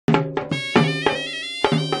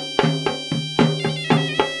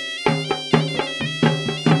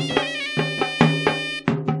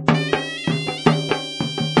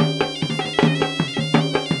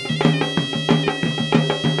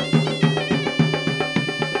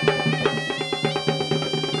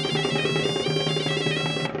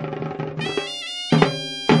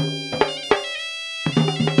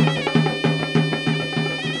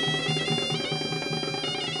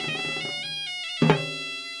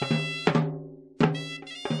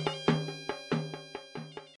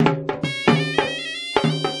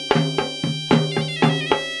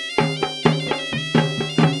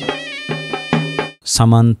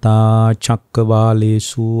समन्ता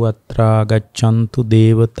चक्कवालेषु अत्रा गच्छन्तु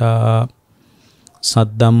देवता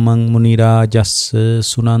सद्धम्मं मुनिराजस्स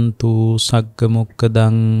सुनन्तु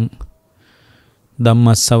सग्गमुक्कदं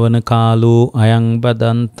ධම්මස්සවන කාලෝ අයං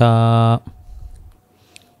බදන්තා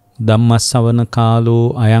ධම්මස්සවන කාලෝ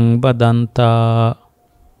අයං බදන්තා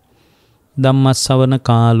ධම්මස්සවන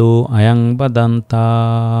කාලෝ අයං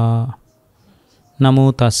බදන්තා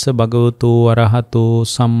නමෝ තස්ස භගවතෝ අරහතෝ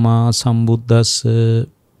සම්මා සම්බුද්දස්ස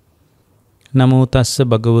නමෝ තස්ස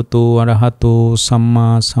භගවතෝ අරහතෝ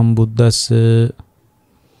සම්මා සම්බුද්දස්ස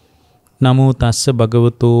නමෝ තස්ස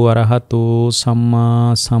භගවතෝ අරහතෝ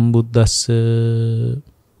සම්මා සම්බුද්දස්ස.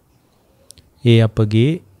 ඒ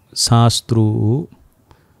අපගේ ශාස්ත්‍රු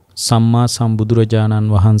සම්මා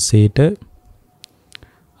සම්බුදුරජාණන් වහන්සේට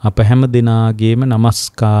අප හැම දිනාගේම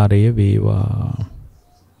নমස්කාරය වේවා.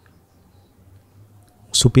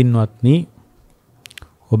 සුපින්වත්නි,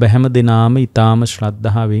 ඔබ හැම දිනාම ඊටාම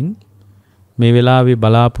ශ්‍රද්ධාවෙන් මේ වෙලාවේ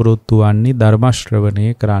බලාපොරොත්තු වන්නේ ධර්ම ශ්‍රවණය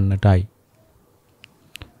කරන්නටයි.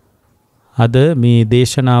 අද මේ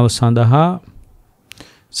දේශනාව සඳහා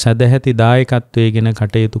සදැහැති දායකත්වයෙන්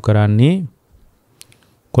කටයුතු කරන්නේ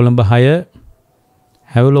කොළඹ 6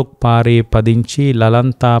 හැවලොක් පාරේ පදිංචි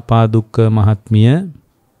ලලන්තා පාදුක්ක මහත්මිය,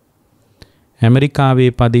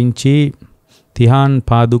 ඇමරිකාවේ පදිංචි තිහාන්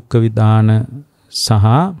පාදුක්ක විදාන සහ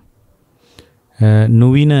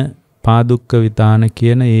නුවින පාදුක්ක විදාන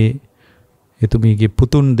කියන එතුමියගේ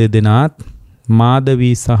පුතුන් දෙදෙනාත්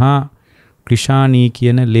මාදවී සහ ක්‍රිෂානී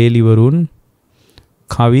කියන ලේලිවරුන්,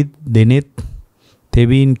 කවිත් දෙනෙත්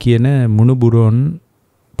තෙවීන් කියන මුණුබුරොන්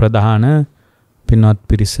ප්‍රධාන පින්වත්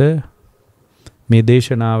පිරිස මේ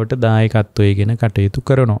දේශනාවට දායකත්වයෙන් කටයුතු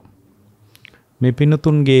කරනවා. මේ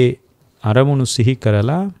පින්තුන්ගේ අරමුණු සිහි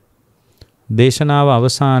කරලා දේශනාව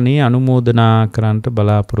අවසානයේ අනුමෝදනා කරන්නට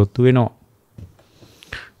බලාපොරොත්තු වෙනවා.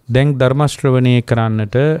 දැන් ධර්ම ශ්‍රවණය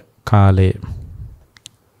කරන්නට කාලය.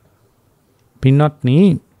 පින්වත්නි,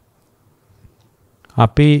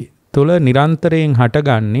 අපි තුළ නිරන්තරයෙන්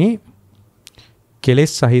හටගන්නේ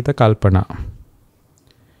කෙලෙස් සහිත කල්පනා.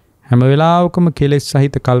 හැම වෙලාවකම කෙලෙස්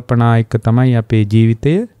සහිත කල්පනා එක තමයි අපේ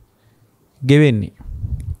ජීවිතය ගෙවෙන්නේ.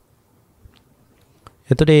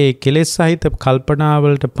 එතකොට මේ කෙලෙස් සහිත කල්පනා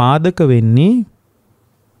වලට පාදක වෙන්නේ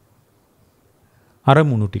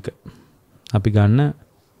අරමුණු ටික. අපි ගන්න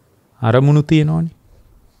අරමුණු තියෙනවනේ.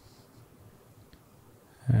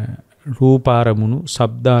 රූප අරමුණු,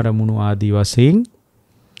 ශබ්ද අරමුණු ආදී වශයෙන්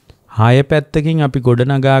 6 පැත්තකින් අපි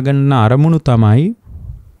ගොඩනගා ගන්න අරමුණු තමයි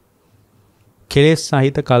කෙලෙස්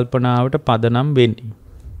සහිත කල්පනාවට පදනම් වෙන්නේ.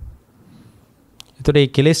 ඒතකොට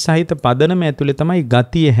මේ කෙලෙස් සහිත පදනම ඇතුලේ තමයි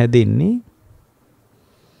ගතිය හැදෙන්නේ.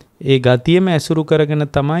 ඒ ගතියම ඇසුරු කරගෙන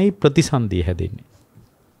තමයි ප්‍රතිසන්දිය හැදෙන්නේ.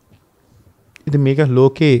 ඉතින් මේක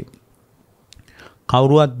ලෝකේ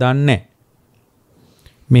කවුරුවත් දන්නේ නැහැ.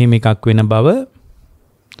 මෙහෙම එකක් වෙන බව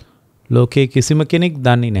ලෝකේ කිසිම කෙනෙක්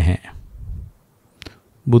දන්නේ නැහැ.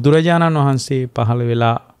 බුදුරජාණන් වහන්සේ පහළ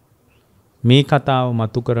වෙලා මේ කතාව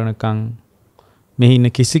මතු කරනකම් මෙහි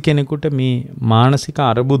ඉන්න කිසි කෙනෙකුට මේ මානසික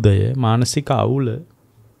අර්බුදය, මානසික අවුල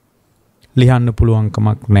ලියන්න පුළුවන්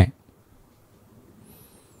කමක් නැහැ.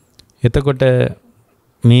 එතකොට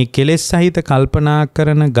මේ කෙලෙස් සහිත කල්පනා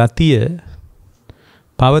කරන ගතිය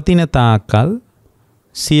පවතින තාක්කල්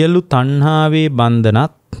සියලු තණ්හාවේ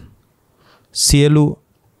බන්ධනත්, සියලු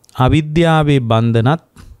අවිද්‍යාවේ බන්ධනත්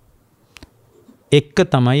එක්ක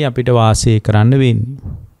තමයි අපිට වාසය කරන්න වෙන්නේ.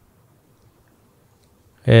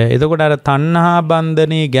 එතකොට අර තණ්හා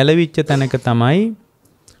බන්ධනේ ගැලවිච්ච තැනක තමයි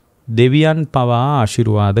දෙවියන් පවා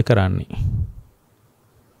ආශිර්වාද කරන්නේ.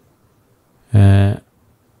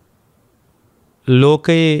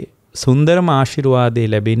 ලෝකයේ සුන්දරම ආශිර්වාදය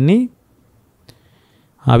ලැබෙන්නේ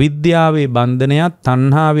අවිද්‍යාවේ බන්ධනයත්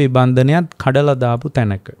තණ්හාවේ බන්ධනයත් කඩලා දාපු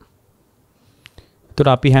තැනක. ඒතර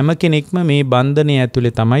අපි හැම කෙනෙක්ම මේ බන්ධනය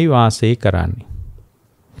ඇතුලේ තමයි වාසය කරන්නේ.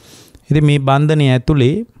 ඉතින් මේ බන්ධනය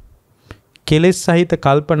ඇතුලේ කෙලෙස් සහිත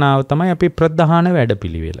කල්පනාව තමයි අපේ ප්‍රධාන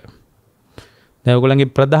වැඩපිළිවෙල. දැන්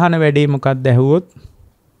ඔයගොල්ලන්ගේ ප්‍රධාන වැඩේ මොකක්ද ඇහුවොත්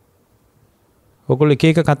ඔයගොල්ලෝ එක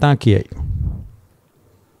එක කතා කියයි.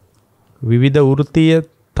 විවිධ වෘත්තීය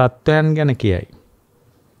තත්ත්වයන් ගැන කියයි.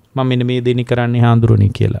 මම මෙන්න මේ දෙනි කරන්නේ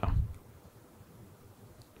හාඳුරන්නේ කියලා.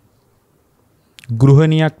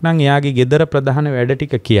 ගෘහණියක් නම් එයාගේ ගෙදර ප්‍රධාන වැඩ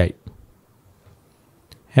ටික කියයි.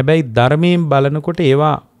 හැබැයි ධර්මයෙන් බලනකොට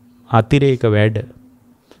ඒවා අතිරේක වැඩ,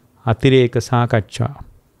 අතිරේක සාකච්ඡා.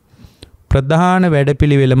 ප්‍රධාන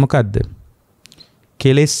වැඩපිළිවෙල මොකද්ද?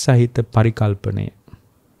 කෙලෙස් සහිත පරිකල්පනය.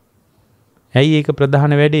 ඇයි ඒක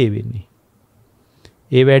ප්‍රධාන වැඩේ වෙන්නේ?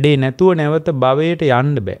 ඒ වැඩේ නැතුව නැවත භවයට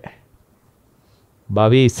යන්න බෑ.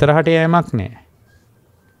 භවයේ ඉස්සරහට යෑමක් නැහැ.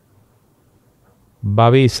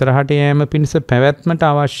 භවයේ ඉස්සරහට යෑම පිණිස පැවැත්මට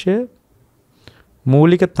අවශ්‍ය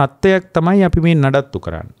මූලික තත්ත්වයක් තමයි අපි මේ නඩත්තු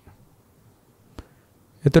කරන්නේ.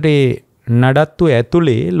 එතකොට මේ නඩත්තු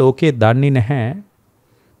ඇතුලේ ලෝකේ දන්නේ නැහැ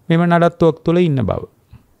මෙම නඩත්තුවක් තුළ ඉන්න බව.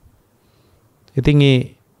 ඉතින් ඒ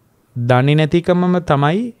දන්නේ නැතිකමම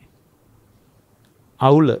තමයි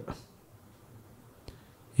අවුල.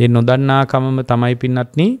 ඒ නොදන්නාකමම තමයි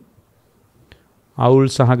පින්නත්නි අවුල්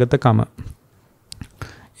සහගතකම.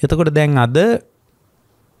 එතකොට දැන් අද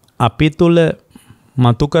අපි තුල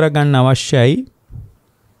මතු කරගන්න අවශ්‍යයි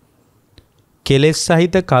කෙලෙස්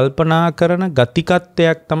සහිත කල්පනා කරන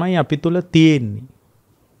ගතිකත්වයක් තමයි අපි තුල තියෙන්නේ.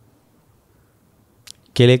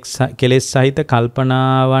 කෙලෙස් සහිත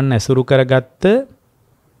කල්පනාවන් ඇසුරු කරගත්ත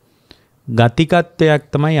ගතිකත්වයක්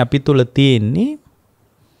තමයි අපි තුල තියෙන්නේ.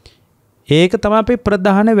 ඒක තමයි අපේ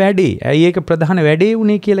ප්‍රධාන වැඩේ. ඇයි ඒක ප්‍රධාන වැඩේ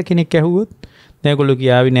උනේ කියලා කෙනෙක් ඇහුවොත් දැන් ඒගොල්ලෝ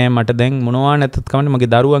කියාවි නෑ මට දැන් මොනවා නැතත් කමන්නේ මගේ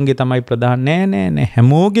දරුවන්ගේ තමයි ප්‍රධාන. නෑ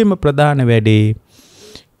හැමෝගෙම ප්‍රධාන වැඩේ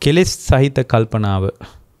කෙලෙස් සහිත කල්පනාව.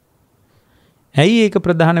 ඇයි ඒක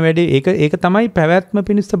ප්‍රධාන වැඩේ? ඒක තමයි පැවැත්ම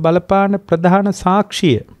පිණිස බලපාන ප්‍රධාන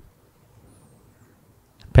සාක්ෂිය.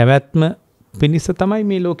 පැවැත්ම පිණිස තමයි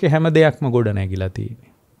මේ ලෝකේ හැම දෙයක්ම ගොඩ නැගිලා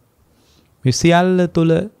තියෙන්නේ. මේ සියල්ල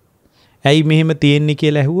තුල ඇයි මෙහෙම තියෙන්නේ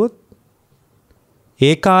කියලා ඇහුවොත්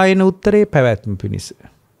ඒකායන උත්තරේ පැවැත්ම පිණිස.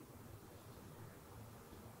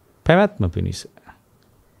 පැවැත්ම පිණිස.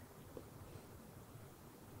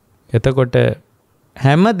 එතකොට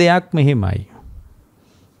හැම දෙයක්ම එහෙමයි.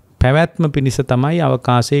 පැවැත්ම පිණිස තමයි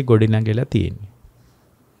අවකාශයේ ගොඩනැගිලා තියෙන්නේ.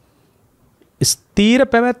 ස්ථීර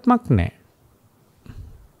පැවැත්මක් නැහැ.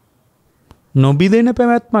 නොබිදෙන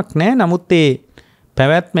පැවැත්මක් නැහැ. නමුත් ඒ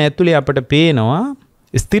පැවැත්ම ඇතුලේ අපට පේනවා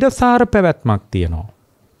ස්ථිරසාර පැවැත්මක් තියෙනවා.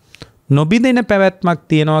 නොබිදෙන පැවැත්මක්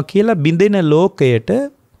තියෙනවා කියලා බිඳෙන ලෝකයට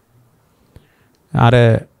අර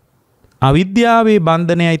අවිද්‍යාවේ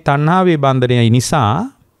බන්ධනයයි තණ්හාවේ බන්ධනයයි නිසා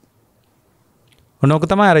ඔනෝක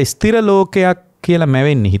තමයි අර ස්ථිර ලෝකයක් කියලා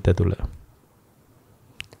මැවෙන්නේ හිත තුළ.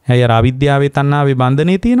 ඇයි අර අවිද්‍යාවේ තණ්හාවේ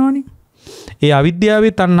බන්ධනේ තියෙනවනේ. ඒ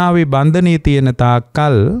අවිද්‍යාවේ තණ්හාවේ බන්ධනේ තියෙන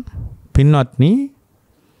තාක්කල් පින්වත්නි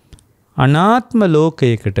අනාත්ම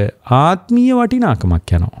ලෝකයකට ආත්මීය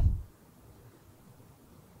වටිනාකමක් යනවා.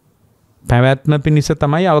 පැවැත්ම පිණිස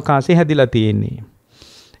තමයි අවකාශය හැදිලා තියෙන්නේ.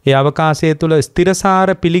 ඒ අවකාශය තුල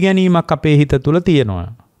ස්ථිරසාර පිළිගැනීමක් අපේ හිත තුල තියෙනවා.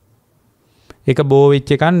 ඒක බෝ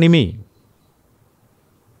වෙච්ච එකක් නෙමෙයි.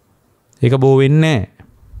 ඒක බෝ වෙන්නේ නැහැ.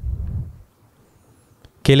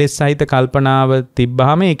 කෙලෙස් සහිත කල්පනාව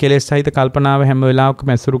තිබ්බහම ඒ කෙලෙස් සහිත කල්පනාව හැම වෙලාවකම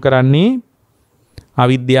ඇසුරු කරන්නේ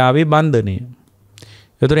අවිද්‍යාවේ බන්ධනය.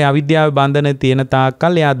 ඒතර අවිද්‍යාවේ බන්ධනය තියෙන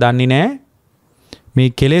තාක්කල් එයා දන්නේ නැහැ මේ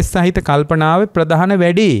කෙලෙස් සහිත කල්පනාවේ ප්‍රධාන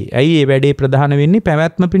වැඩේ. ඇයි ඒ වැඩේ ප්‍රධාන වෙන්නේ?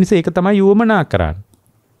 පැවැත්ම පිණිස ඒක තමයි යොමනා කරන්නේ.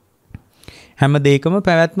 හැම දෙයකම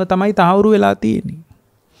පැවැත්ම තමයි තහවුරු වෙලා තියෙන්නේ.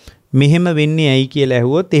 මෙහෙම වෙන්නේ ඇයි කියලා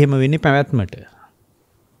ඇහුවොත් එහෙම වෙන්නේ පැවැත්මට.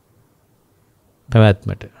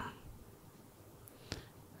 පැවැත්මට.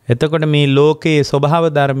 එතකොට මේ ලෝකයේ ස්වභාව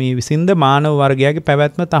ධර්මයේ විසින්ද මානව වර්ගයාගේ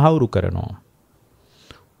පැවැත්ම තහවුරු කරනවා.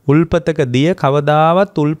 උල්පතක දිය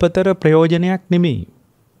කවදාවත් උල්පතර ප්‍රයෝජනයක් නෙමෙයි.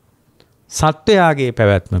 සත්වයාගේ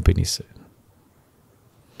පැවැත්ම පිණිස.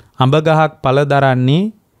 අඹ ගහක් පළ දරන්නේ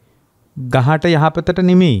ගහට යහපතට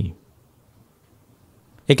නෙමෙයි.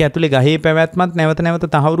 ඒක ඇතුලේ ගහේ පැවැත්මත් නැවත නැවත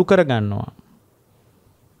තහවුරු කරගන්නවා.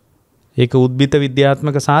 ඒක උද්භිත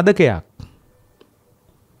විද්‍යාත්මක සාධකයක්.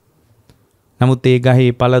 නමුත් ඒ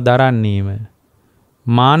ගහේ පළ දරන්නේම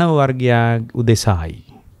මානව වර්ගයා උදෙසායි.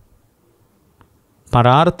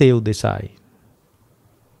 පරාර්ථයේ උදෙසායි.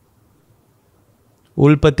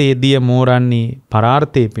 උල්පතේ දිය මෝරන්නේ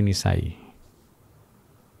පරාර්ථයේ පිණිසයි.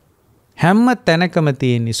 හැම තැනකම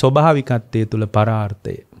තියෙන ස්වභාවිකත්වයේ තුල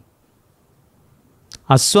පරාර්ථය.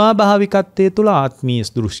 අස්වාභාවිකත්වයේ තුල ආත්මීය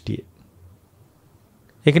දෘෂ්ටිය.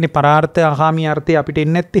 ඒකනේ පරාර්ථය අහාමී අර්ථය අපිට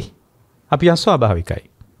එන්නේ නැත්තේ. අපි අස්වාභාවිකයි.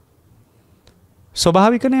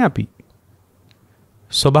 ස්වභාවික නෑ අපි.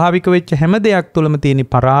 ස්වභාවික වෙච්ච හැම දෙයක් තුළම තියෙන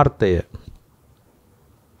පරාර්ථය.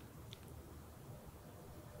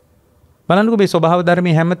 බලන්නකෝ මේ ස්වභාව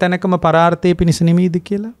ධර්මයේ හැම තැනකම පරාර්ථයේ පිණිස නෙමෙයිද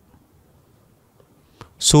කියලා.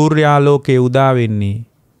 සූර්යාලෝකයේ උදා වෙන්නේ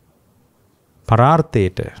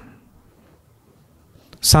පරාර්ථයට.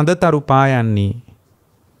 සඳතරු පායන්නේ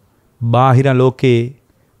බාහිර ලෝකේ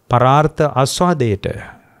පරාර්ථ ආස්වාදයට.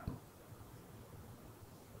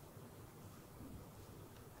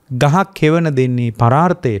 ගහක් හේවන දෙන්නේ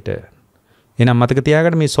පරාර්ථයට. එහෙනම් මතක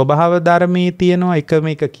තියාගන්න මේ ස්වභාව ධර්මයේ තියෙනවා එකම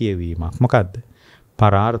එක කියවීමක්. මොකද්ද?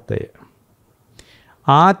 පරාර්ථය.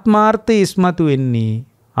 ආත්මාර්ථය ඉස්මතු වෙන්නේ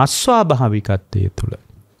අස්වාභාවිකත්වයේ තුල.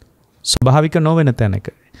 ස්වභාවික නොවන තැනක.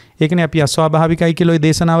 ඒකනේ අපි අස්වාභාවිකයි කියලා ওই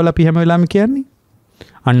දේශනාවල අපි හැම වෙලාවෙම කියන්නේ.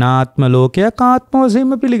 අනාත්ම ලෝකයක් ආත්ම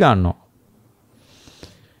වශයෙන්ම පිළිගන්නවා.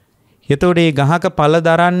 එතකොට මේ ගහක ඵල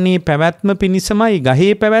දරන්නේ පැවැත්ම පිණිසමයි.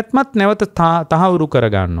 ගහේ පැවැත්මත් නැවත තහවුරු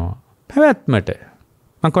කරගන්නවා. පැවැත්මට.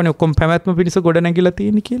 මම කියන්නේ ඔක්කොම පැවැත්ම පිණිස ගොඩ නැගිලා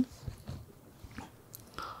තියෙන්නේ කියලා.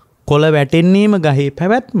 කොළ වැටෙන්නේම ගහේ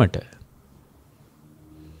පැවැත්මට.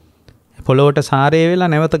 පොළොවට සාරය වෙලා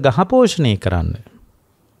නැවත ගහ පෝෂණය කරන්න.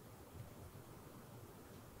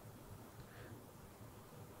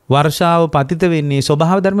 වර්ෂාව පතිත වෙන්නේ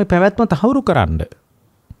ස්වභාව ධර්මයේ පැවැත්ම තහවුරු කරන්න.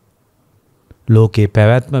 ලෝකේ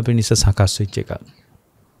පැවැත්ම පිණිස සකස් වෙච්ච එක.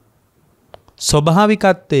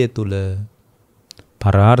 ස්වභාවිකත්වයේ තුල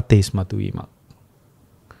පරාර්ථය ඉස්මතු වීමක්.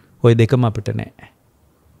 ওই දෙකම අපිට නැහැ.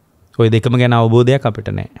 ওই දෙකම ගැන අවබෝධයක් අපිට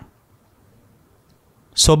නැහැ.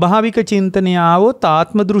 ස්වභාවික චින්තනය ආවොත්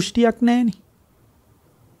ආත්ම දෘෂ්ටියක් නැහෙනි.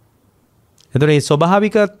 එතකොට මේ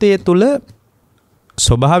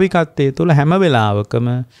ස්වභාවිකත්වයේ තුල හැම වෙලාවකම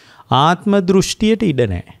ආත්ම දෘෂ්ටියට ඉඩ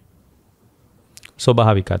නැහැ.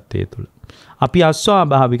 ස්වභාවිකත්වයේ තුල අපි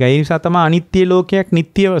අස්වාභාවිකයි. ඒ නිසා තමයි අනිත්‍ය ලෝකයක්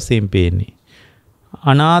නිට්ටය වශයෙන් පේන්නේ.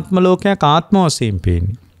 අනාත්ම ලෝකයක් ආත්ම වශයෙන්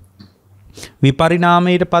පේන්නේ.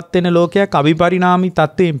 විපරිණාමයටපත් වෙන ලෝකයක් අවිපරිණාමී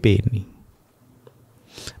තත්වයෙන් පේන්නේ.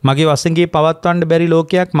 මගේ වසඟේ පවත්වන්න බැරි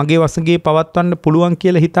ලෝකයක් මගේ වසඟේ පවත්වන්න පුළුවන්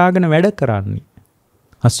කියලා හිතාගෙන වැඩ කරන්නේ.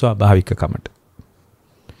 අස්වාභාවිකකමට.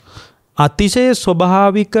 අතිශය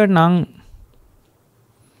ස්වභාවික නම්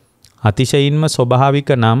අතිශයින්ම ස්වභාවික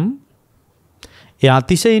නම් ඒ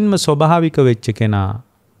අතිශයින්ම ස්වභාවික වෙච්ච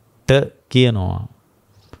කෙනාට කියනවා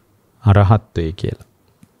අරහත්ත්වය කියලා.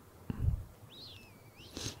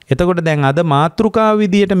 එතකොට දැන් අද මාතෘකාව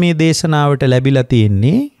විදියට මේ දේශනාවට ලැබිලා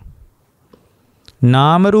තියෙන්නේ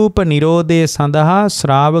නාම රූප නිරෝධය සඳහා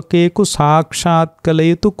ශ්‍රාවකයෙකු සාක්ෂාත් කළ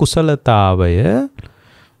යුතු කුසලතාවය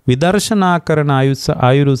විදර්ශනා කරන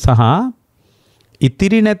අයුරු සහ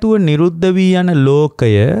ඉතිරි නැතුව නිරුද්ධ වී යන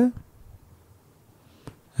ලෝකය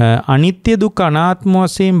අනිත්‍ය දුක් අනාත්ම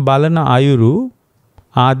වශයෙන් බලන අයුරු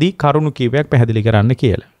ආදී කරුණු කීපයක් පැහැදිලි කරන්න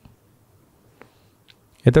කියලා.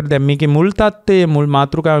 එතකොට දැන් මේකේ මුල් தත්ත්වයේ මුල්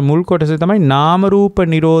මාතෘකාවේ මුල් කොටසේ තමයි නාම රූප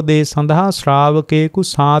නිරෝධය සඳහා ශ්‍රාවකයෙකු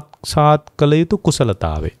සාක්ෂාත් කළ යුතු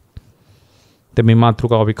කුසලතාවය. දැන් මේ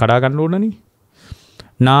මාතෘකාව අපි කඩා ගන්න ඕනනේ.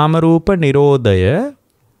 නාම රූප නිරෝධය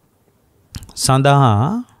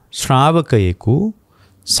සඳහා ශ්‍රාවකයෙකු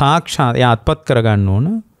සාක්ෂාත් යාත්පත් කරගන්න ඕන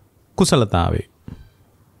කුසලතාවය.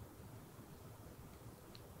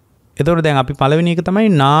 එතකොට දැන් අපි පළවෙනි එක තමයි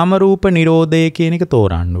නාම රූප නිරෝධය කියන එක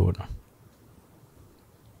තෝරන්න ඕන.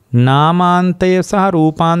 නාමාන්තය සහ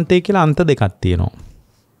රූපාන්තය කියලා අන්ත දෙකක් තියෙනවා.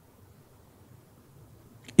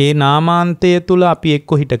 ඒ නාමාන්තය තුල අපි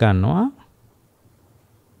එක්ක හිට ගන්නවා.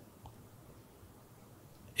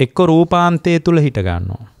 එක්ක රූපාන්තය තුල හිට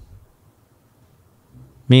ගන්නවා.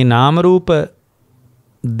 මේ නාම රූප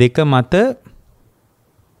දෙක මත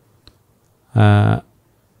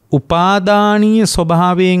උපාදානීය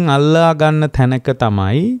ස්වභාවයෙන් අල්ලා ගන්න තැනක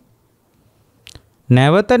තමයි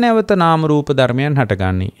නැවත නැවත නාම රූප ධර්මයන්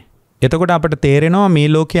හටගන්නේ. එතකොට අපිට තේරෙනවා මේ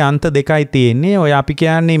ලෝකයේ අන්ත දෙකයි තියෙන්නේ. ඔය අපි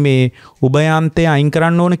කියන්නේ මේ උභයාන්තය අයින්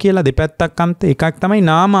කරන්න ඕන කියලා දෙපැත්තක් අන්ත එකක් තමයි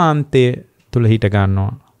නාමාන්තය තුල හිට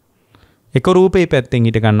ගන්නවා. එක රූපේ පැත්තෙන්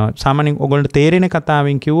හිට ගන්නවා. සාමාන්‍යයෙන් ඔයගොල්ලන්ට තේරෙන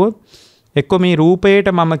කතාවෙන් කිව්වොත් එක්ක මේ රූපයට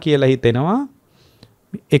මම කියලා හිතෙනවා.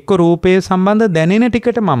 එක්ක රූපයේ සම්බන්ධ දැනෙන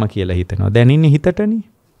ටිකට මම කියලා හිතෙනවා. දැනෙන්නේ හිතටනේ.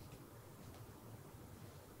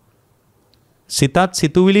 සිතත්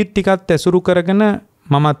සිතුවිලි ටිකත් ඇසුරු කරගෙන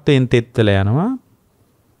මමත්වයෙන් තෙත්වලා යනවා.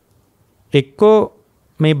 එක්කෝ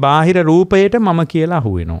මේ බාහිර රූපයට මම කියලා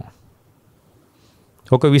අහු වෙනවා.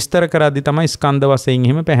 ඔක විස්තර කරද්දී තමයි ස්කන්ධ වශයෙන්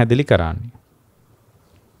එහෙම පැහැදිලි කරන්නේ.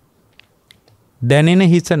 දැනෙන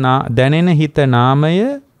හිත නාමය,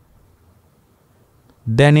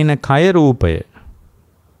 දැනෙන කය රූපය.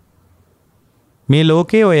 මේ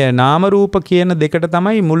ලෝකයේ ඔය නාම රූප කියන දෙකට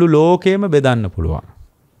තමයි මුළු ලෝකෙම බෙදන්න පුළුවන්.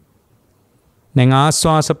 දැන්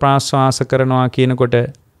ආස්වාස ප්‍රාස්වාස කරනවා කියනකොට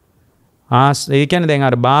ඒ කියන්නේ දැන්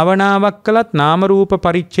අර භාවනාවක් කළත් නාම රූප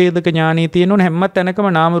පරිච්ඡේදක ඥානෙ තියෙන ඕන හැම තැනකම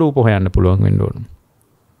නාම රූප හොයන්න පුළුවන් වෙන්න ඕන.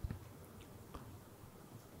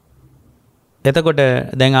 එතකොට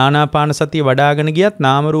දැන් ආනාපාන සතිය වඩ아가න ගියත්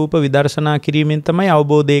නාම රූප විදර්ශනා කිරීමෙන් තමයි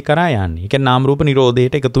අවබෝධය කරා යන්නේ. ඒ කියන්නේ නාම රූප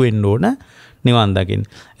නිරෝධයට එකතු වෙන්න ඕන නිවන් දකින්න.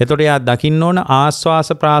 එතකොට යා දකින්න ඕන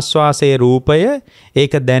ආස්වාස ප්‍රාස්වාසයේ රූපය,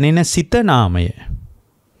 ඒක දැනෙන සිත නාමය.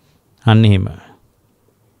 අන්න එහෙම.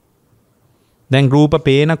 දැන් රූප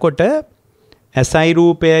පේනකොට ඇසයි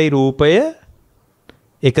රූපයයි රූපය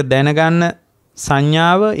ඒක දැනගන්න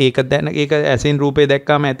සංඥාව, ඒක ඇසෙන් රූපේ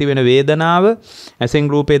දැක්කාම ඇති වෙන වේදනාව, ඇසෙන්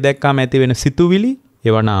රූපේ දැක්කාම ඇති වෙන සිතුවිලි,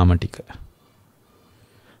 ඒවා නාම ටික.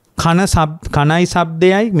 කනයි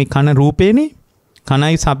ශබ්දයයි මේ කන රූපේනේ.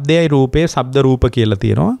 කනයි ශබ්දයයි රූපේ ශබ්ද රූප කියලා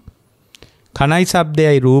තියෙනවා. කනයි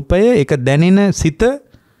ශබ්දයයි රූපය ඒක දැනෙන සිත,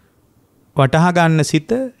 වටහා ගන්න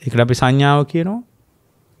සිත, ඒකට අපි සංඥාව කියනවා.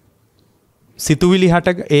 සිතුවිලි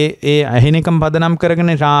හට ඒ ඇහෙන එකම පදනම්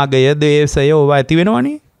කරගෙන රාගය, ද්වේෂය ඕවා ඇති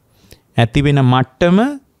වෙනවනේ. ඇති වෙන මට්ටම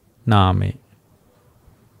නාමය.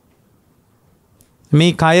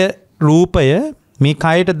 මේ කය රූපය, මේ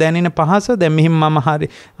කයට දැනෙන පහස, දැන් මෙහිම මම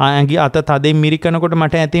හරි ඇඟි අත තදින් මිරිකනකොට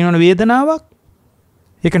මට ඇති වෙන වේදනාවක්,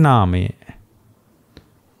 ඒක නාමය.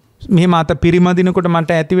 මෙහිම අත පිරිමදිනකොට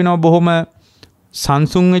මට ඇති වෙනවා බොහොම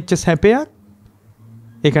සංසුන් වෙච්ච සැපයක්,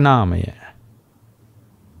 ඒක නාමය.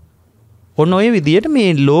 ඔන්න ඔය විදියට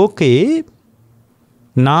මේ ලෝකේ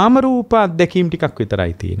නාම රූප අත්දැකීම් ටිකක්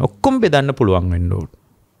විතරයි තියෙන්නේ. ඔක්කොම බෙදන්න පුළුවන් වෙන්න ඕන.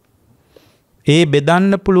 ඒ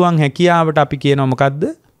බෙදන්න පුළුවන් හැකියාවට අපි කියනවා මොකද්ද?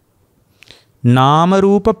 නාම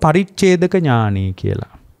රූප පරිච්ඡේදක ඥානය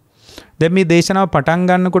කියලා. දැන් මේ දේශනාව පටන්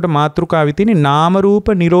ගන්නකොට මාතෘකාවේ තියෙන්නේ නාම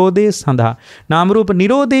රූප නිරෝධය සඳහා. නාම රූප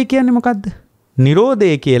නිරෝධය කියන්නේ මොකද්ද?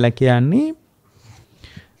 නිරෝධය කියලා කියන්නේ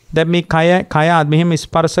දැන් මේ කය මෙහෙම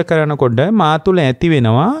ස්පර්ශ කරනකොට මා තුළ ඇති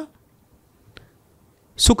වෙනවා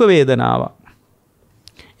සුඛ වේදනාවක්.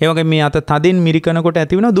 ඒ වගේ මේ අත තදින් මිරිකනකොට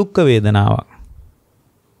ඇති වෙන දුක්ඛ වේදනාවක්.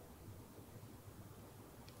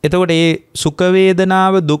 එතකොට මේ සුඛ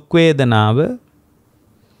වේදනාව, දුක් වේදනාව,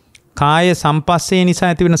 කාය සම්පස්සේ නිසා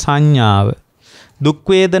ඇති වෙන සංඥාව, දුක්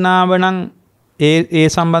වේදනාව නම් ඒ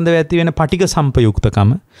සම්බන්ධව ඇති වෙන පටිඝ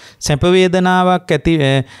සම්පයුක්තකම, සැප වේදනාවක් ඇති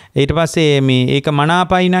ඊට පස්සේ මේ ඒක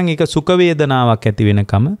මනාපයි නම් ඒක සුඛ වේදනාවක් ඇති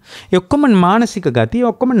වෙනකම, ඒ ඔක්කොම මානසික ගතිය,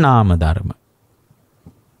 ඔක්කොම නාම ධර්ම.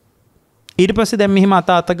 ඊට පස්සේ දැන් මෙහිම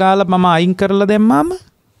අත ගාලා මම අයින් කරලා දැම්මාම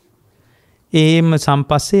ඒම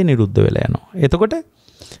සම්පස්සේ නිරුද්ධ වෙලා යනවා. එතකොට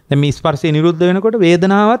දැන් මේ ස්පර්ශය නිරුද්ධ වෙනකොට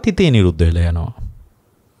වේදනාවත් හිතේ නිරුද්ධ වෙලා යනවා.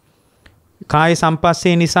 කාය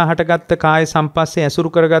සම්පස්සේ නිසා හටගත්ත කාය සම්පස්සේ ඇසුරු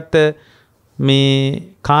කරගත්ත මේ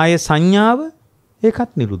කාය සංඥාව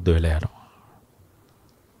ඒකත් නිරුද්ධ වෙලා යනවා.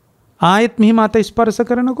 ආයෙත් මෙහිම අත ස්පර්ශ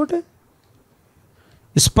කරනකොට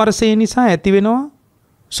ස්පර්ශය නිසා ඇති වෙනවා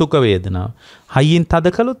සුඛ වේදනාව. හයියෙන්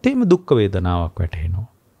තද කළොත් එහෙම දුක්ඛ වේදනාවක් වැටෙනවා.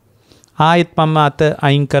 ආයෙත් මම අත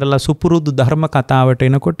අයින් කරලා සුපුරුදු ධර්ම කතාවට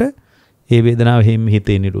එනකොට ඒ වේදනාව හැම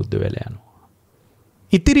හිතේ නිරුද්ධ වෙලා යනවා.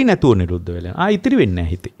 ඉතිරි නැතුව නිරුද්ධ වෙලා යනවා. ඉතිරි වෙන්නේ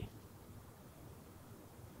නැහැ හිතේ.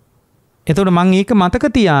 එතකොට මම ඒක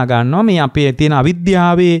මතක තියා ගන්නවා මේ අපේ තියෙන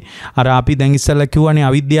අවිද්‍යාවේ අර අපි දැන් ඉස්සෙල්ලා කිව්වනේ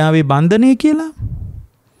අවිද්‍යාවේ බන්ධනය කියලා.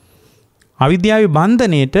 අවිද්‍යාවේ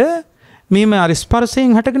බන්ධනයේට මේම අර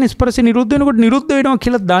ස්පර්ශයෙන් හටගෙන ස්පර්ශය නිරුද්ධ වෙනකොට නිරුද්ධ වෙනවා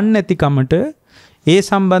කියලා දන්නේ නැති කමට ඒ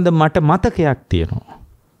සම්බන්ධ මට මතකයක් තියෙනවා.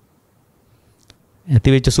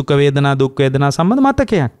 ඇතිවෙච්ච සුඛ වේදනා, දුක් වේදනා සම්බන්ධ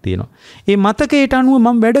මතකයක් තියෙනවා. ඒ මතකයට අනුව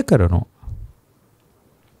මම වැඩ කරනවා.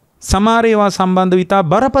 සමහර ඒවා සම්බන්ධ විතා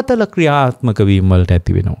බරපතල ක්‍රියාත්මක වීම වලට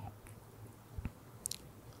ඇති වෙනවා.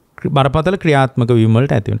 බරපතල ක්‍රියාත්මක වීම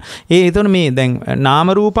වලට ඇති වෙනවා. එතන මේ දැන් නාම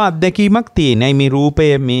රූප අත්දැකීමක් තියෙනයි. මේ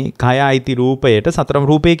රූපය, මේ කය අයිති රූපයට සතරම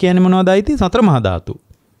රූපය කියන්නේ මොනවද අයිති? සතර මහා ධාතු.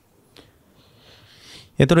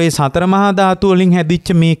 එතකොට මේ සතර මහා ධාතු වලින්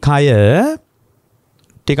හැදිච්ච මේ කය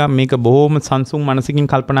ටිකක් මේක බොහොම සංසුන් මනසකින්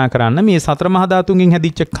කල්පනා කරන්න. මේ සතර මහා ධාතුන්ගෙන්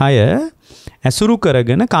හැදිච්ච කය ඇසුරු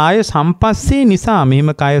කරගෙන කාය සම්පස්සේ නිසා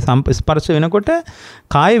මෙහෙම කාය ස්පර්ශ වෙනකොට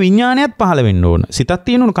කාය විඥානයත් පහළ වෙන්න ඕන. සිතක්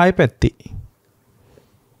තියෙනුන කාය පැත්තේ.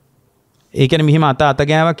 ඒ කියන්නේ මෙහිම අත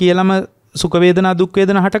ගෑවා කියලාම සුඛ වේදනා, දුක්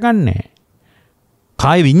වේදනා හටගන්නේ නැහැ.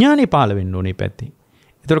 කාය විඥානේ පහළ වෙන්න ඕනේ පැත්තේ.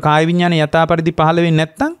 ඒතර කාය විඥානේ යථා පරිදි පහළ වෙන්නේ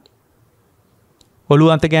නැත්නම්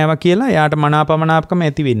ඔළුව අත ගෑවා කියලා එයාට මනාපමනාපකම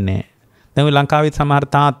ඇති වෙන්නේ නැහැ. දැන් ඔය ලංකාවේ සමහර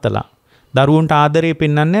තාත්තලා දරුවන්ට ආදරේ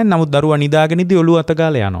පෙන්වන්නේ නැහැ. නමුත් දරුවා නිදාගෙන ඉදී ඔළුව අත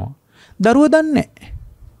ගාලා යනවා. දරුවා දන්නේ නැහැ.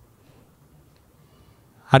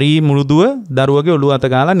 හරි මුරුදුව දරුවගේ ඔළුව අත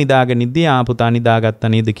ගාලා නිදාගෙන ඉදී පුතා නිදාගත්තා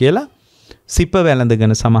නේද කියලා සිප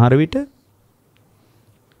වැළඳගෙන සමහර විට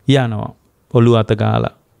යනවා ඔළුව අත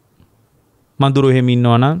ගාලා. මඳුරු එහෙම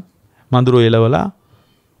ඉන්නවනම් මඳුරු එලවලා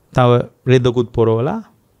තව රෙදකුත් පොරවලා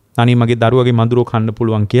අනේ මගේ දරුවගේ මඳුරු කන්න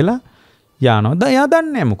පුළුවන් කියලා යනවා. එයා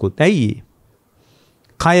දන්නේ නැහැ මොකුත්. ඇයි?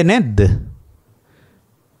 කය නැද්ද?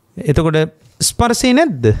 එතකොට ස්පර්ශේ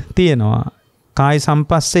නැද්ද? තියෙනවා. කාය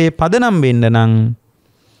සම්පස්සේ පදනම් වෙන්න නම්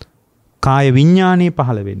කාය විඥානේ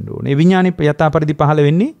පහළ වෙන්න ඕනේ. ඒ විඥානේ යථා පරිදි පහළ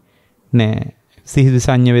වෙන්නේ නැහැ. සිහිදු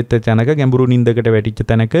සංඤ්ඤ වෙච්ච තැනක, ගැඹුරු නින්දකට වැටිච්ච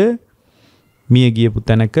තැනක, මිය ගියපු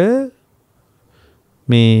තැනක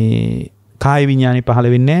මේ කාය විඥානේ පහළ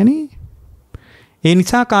වෙන්නේ නැහැ නේ. ඒ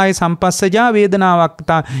නිසා කාය සම්පස්සජා වේදනාවක්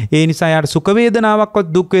ඒ නිසා යාට සුඛ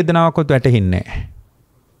වේදනාවක්වත් දුක් වේදනාවක්වත් වැටහෙන්නේ නැහැ.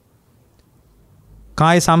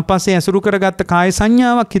 කාය සම්පස්සේ ඇසුරු කරගත්ත කාය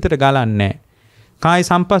සංඥාවක් හිතට ගලන්නේ නැහැ. කාය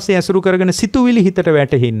සම්පස්සේ ඇසුරු කරගෙන සිතුවිලි හිතට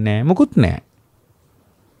වැටෙන්නේ නැහැ. මොකුත් නැහැ.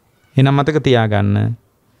 එහෙනම් මතක තියාගන්න.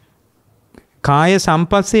 කාය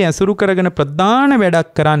සම්පස්සේ ඇසුරු කරගෙන ප්‍රධාන වැඩක්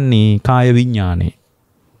කරන්නේ කාය විඥානේ.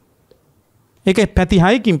 ඒක පැති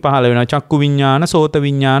 6කින් පහළ වෙනවා. චක්කු විඥාන, සෝත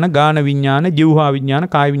විඥාන, ගාන විඥාන, જીවහා විඥාන,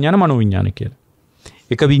 කාය විඥාන, මනෝ විඥාන කියලා.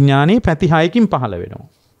 එක විඥානයේ පැති 6කින් පහළ වෙනවා.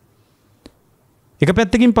 එක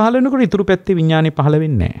පැත්තකින් පහළ වෙනකොට ඊතුරු පැත්තේ විඥානේ පහළ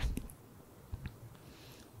වෙන්නේ නැහැ.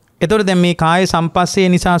 එතකොට දැන් මේ කාය සම්පස්සේ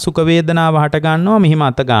නිසා සුඛ වේදනාව හට ගන්නවා මෙහිම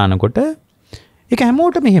අත ගන්නකොට ඒක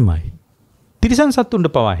හැමෝටම එහෙමයි. තිරිසන්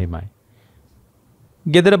සත්තුන්ට පවා එහෙමයි.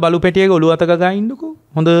 ගෙදර බලු පැටියක ඔළුව අත ගගා ඉන්නකෝ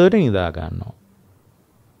හොඳට නිදා ගන්නවා.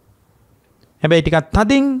 හැබැයි ටිකක්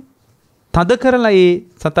තදින් තද කරලා ඒ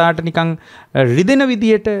සතාට නිකන් රිදෙන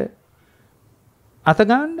විදියට අත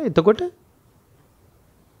ගන්න. එතකොට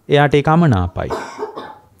එයාට ඒක අමනාපයි.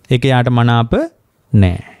 ඒක එයාට මනාප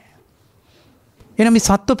නෑ. එහෙනම් මේ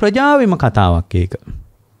සත්ව ප්‍රජාවෙම කතාවක් ඒක.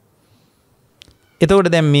 එතකොට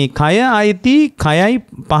දැන් මේ කය අයිති කයයි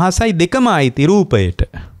පහසයි දෙකම අයිති රූපයට.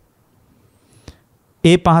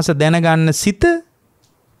 ඒ පහස දැනගන්න සිත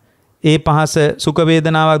ඒ පහස සුඛ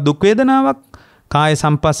වේදනාවක් දුක් වේදනාවක් කාය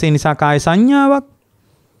සම්පස්සේ නිසා කාය සංඥාවක්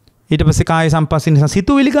ඊට පස්සේ කාය සම්පස්සේ නිසා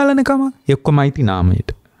සිතුවිලි ගලනකම එක්කම අයිති නාමයට.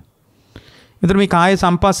 එතකොට මේ කාය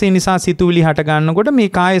සම්පස්සේ නිසා සිතුවිලි හට ගන්නකොට මේ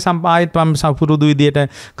කාය සම්පායත් වම් සපුරුදු විදියට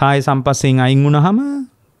කාය සම්පස්සෙන් අයින් වුණාම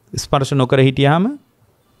ස්පර්ශ නොකර හිටියාම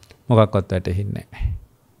මොකක්වත් වැටෙන්නේ නැහැ.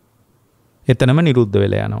 එතනම නිරුද්ධ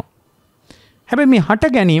වෙලා යනවා. හැබැයි මේ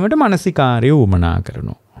හට ගැනීමට මානසිකාරය උමනා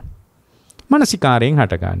කරනවා. මානසිකාරයෙන්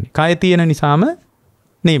හටගන්නේ. කය තියෙන නිසාම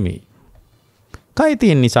නෙමෙයි. කය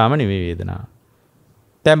තියෙන නිසාම නෙමෙයි වේදනාව.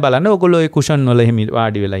 දැන් බලන්න ඔයගොල්ලෝ ඒ කුෂන් වල එහෙම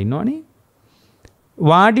වාඩි වෙලා ඉන්නවනේ.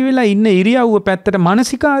 වාඩි වෙලා ඉන්න ඉරියව්ව පැත්තට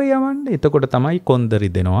මානසිකාරය යවන්න. එතකොට තමයි කොන්ද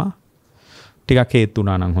රිදෙනවා. ටිකක්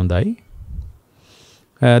හේතුණා නම් හොඳයි.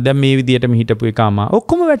 දැන් මේ විදියටම හිටපු එකම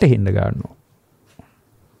ඔක්කොම වැටෙන්න ගන්නවා.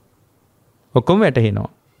 ඔක්කොම වැටෙනවා.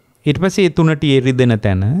 ඊට පස්සේ ඒ තුනට රිදෙන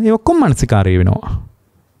තැන ඒ ඔක්කොම මානසිකාරය වෙනවා.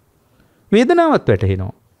 වේදනාවත්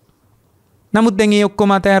වැටෙනවා. නමුත් දැන් මේ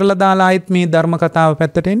ඔක්කොම අතහැරලා දාලා ආයෙත් මේ ධර්ම කතාව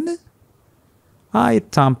පැත්තට එන්න ආයෙත්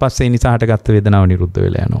සම්පස්සේ නිසා හටගත්ත වේදනාව නිරුද්ධ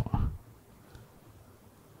වෙලා යනවා.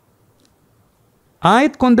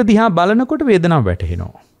 ආයෙත් කොන්ද දිහා බලනකොට වේදනාව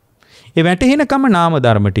වැටෙනවා. ඒ වැටෙනකම නාම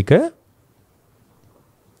ධර්ම ටික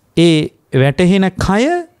ඒ වැටෙන කය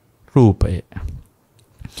රූපය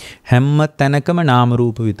හැම තැනකම නාම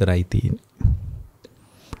රූප විතරයි තියෙන්නේ.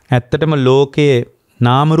 ඇත්තටම ලෝකයේ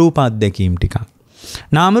නාම රූප අධ්‍යක්ීම් ටිකක්.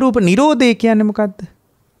 නාම රූප නිරෝධය කියන්නේ මොකද්ද?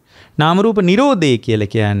 නාම රූප නිරෝධය කියලා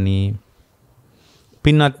කියන්නේ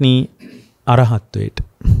පින්වත්නි අරහත්වයට.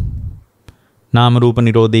 නාම රූප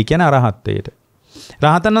නිරෝධය කියන්නේ අරහත්වයට.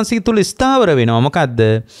 රහතන් වහන්සේ තුල ස්ථාවර වෙනවා. මොකද්ද?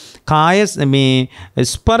 කාය මේ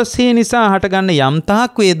ස්පර්ශය නිසා හටගන්න යම්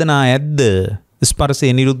තාක් වේදනා ඇද්ද?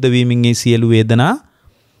 ස්පර්ශය නිරුද්ධ වීමෙන් ඒ සියලු වේදනා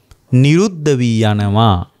නිරුද්ධ වී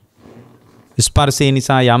යනවා. ස්පර්ශය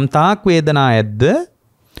නිසා යම් තාක් වේදනා ඇද්ද?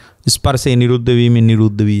 ස්පර්ශය නිරුද්ධ වීමෙන්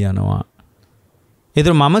නිරුද්ධ වී යනවා.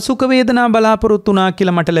 ඒතර මම සුඛ වේදනා බලාපොරොත්තු වුණා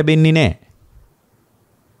කියලා මට ලැබෙන්නේ නැහැ.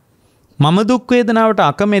 මම දුක් වේදනාවට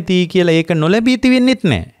අකමැති කියලා ඒක නොලැබී තිවෙන්නෙත්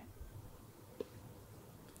නැහැ.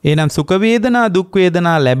 එහෙනම් සුඛ වේදනා දුක්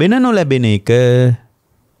වේදනා ලැබෙන නොලැබෙන එක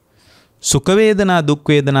සුඛ වේදනා දුක්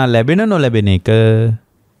වේදනා ලැබෙන නොලැබෙන එක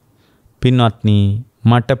පින්වත්නි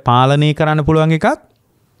මට පාලනය කරන්න පුළුවන් එකක්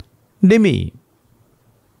නෙමෙයි.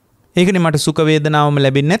 ඒකනේ මට සුඛ වේදනාවම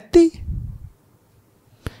ලැබෙන්නේ නැත්තේ.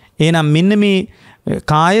 එහෙනම් මෙන්න මේ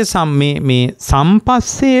කාය මේ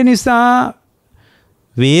සම්පස්සේ නිසා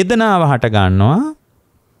වේදනාව හට ගන්නවා.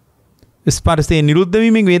 ස්පර්ශයේ නිරුද්ධ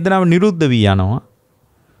වීමෙන් වේදනාව නිරුද්ධ වී යනවා.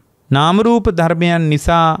 නාම රූප ධර්මයන්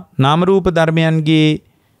නිසා නාම රූප ධර්මයන්ගේ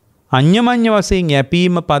අඤ්ඤමඤ්ඤ වශයෙන්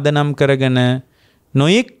යැපීම පදනම් කරගෙන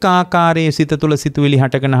නොයෙක් ආකාරයේ සිත තුළ සිතුවිලි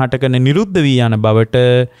හටගෙන නිරුද්ධ වී යන බවට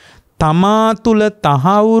තමා තුළ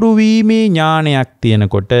තහවුරු වීමේ ඥානයක්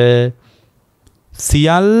තියෙනකොට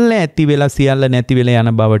සියල්ල ඇති වෙලා සියල්ල නැති වෙලා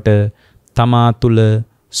යන බවට තමා තුළ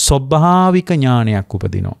ස්වභාවික ඥානයක්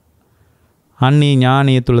උපදිනවා. අන්නේ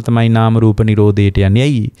ඥානය තුළ තමයි නාම රූප නිරෝධයට යන්නේ.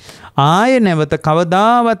 ඇයි? ආය නැවත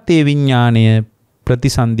කවදාවත් ඒ විඥාණය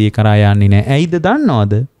ප්‍රතිසන්දිය කරා යන්නේ නැහැ. ඇයිද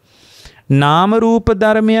දන්නවද? නාම රූප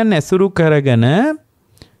ධර්මයන් ඇසුරු කරගෙන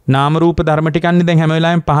නාම රූප ධර්ම ටිකන්නේ දැන් හැම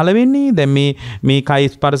වෙලාවෙම පහළ වෙන්නේ. දැන් මේ කය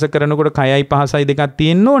ස්පර්ශ කරනකොට කයයි පහසයි දෙකක්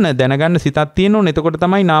තියෙන්න ඕන. දැනගන්න සිතක් තියෙන්න ඕන. එතකොට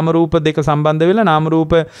තමයි නාම රූප දෙක සම්බන්ධ වෙලා නාම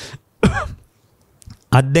රූප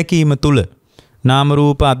අත්දැකීම තුල නාම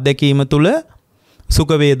රූප අත්දැකීම තුල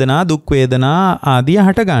සුඛ වේදනා දුක් වේදනා ආදී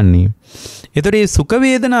හටගන්නේ. ඒතර මේ සුඛ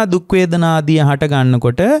වේදනා දුක් වේදනා ආදී හට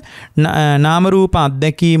ගන්නකොට නාම රූප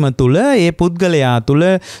අත්දැකීම තුල ඒ පුද්ගලයා තුල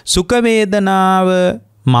සුඛ වේදනාව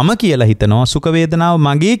මම කියලා හිතනවා, සුඛ වේදනාව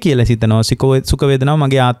මගේ කියලා හිතනවා, සුඛ වේදනාව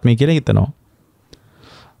මගේ ආත්මය කියලා හිතනවා.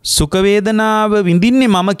 සුඛ වේදනාව විඳින්නේ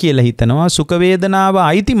මම කියලා හිතනවා, සුඛ වේදනාව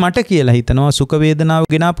අයිති මට කියලා හිතනවා, සුඛ වේදනාව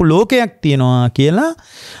ගෙනාපු ලෝකයක් තියෙනවා කියලා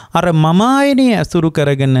අර මම ආයනේ අසුරු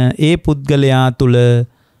කරගෙන ඒ පුද්ගලයා තුල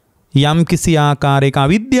යම් කිසි ආකාරයක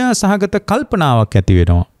අවිද්‍යා සහගත කල්පනාවක් ඇති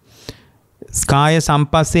වෙනවා. කාය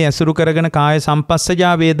සම්පස්සේ ඇසුරු කරගෙන කාය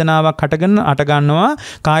සම්පස්සජා වේදනාවක් හට ගන්නවා.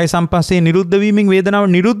 කාය සම්පස්සේ නිරුද්ධ වීමෙන් වේදනාව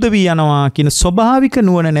නිරුද්ධ වී යනවා කියන ස්වභාවික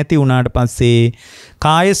නුවණ නැති වුණාට පස්සේ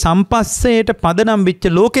කාය සම්පස්සයට පදනම් වෙච්ච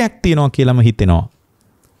ලෝකයක් තියෙනවා කියලාම හිතෙනවා.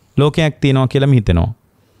 ලෝකයක් තියෙනවා කියලාම හිතෙනවා.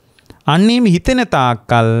 අන්නේම හිතෙන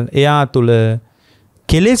තාක්කල් එයා තුල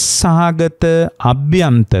කෙලෙස් සහගත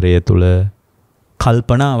අභ්‍යන්තරය තුල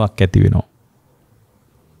කල්පනාවක් ඇති වෙනවා.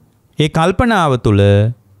 ඒ කල්පනාව තුල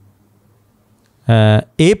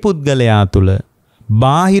ඒ පුද්ගලයා තුල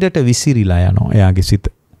බාහිරට විසිරිලා යනවා එයාගේ සිත.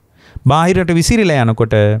 බාහිරට විසිරිලා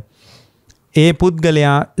යනකොට ඒ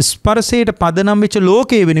පුද්ගලයා ස්පර්ශයට පදනම් වෙච්ච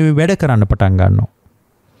ලෝකයේ වෙනුවෙන් වැඩ කරන්න පටන් ගන්නවා.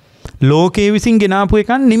 ලෝකයේ විසින් ගෙනාපු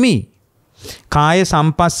එකක් නෙමෙයි. කාය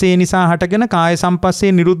සම්පස්සේ නිසා හටගෙන කාය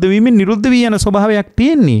සම්පස්සේ නිරුද්ධ වීමෙන් නිරුද්ධ වී යන ස්වභාවයක්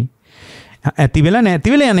තියෙන්නේ. ඇති වෙලා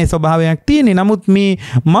නැති වෙලා යන ස්වභාවයක් තියෙන්නේ. නමුත් මේ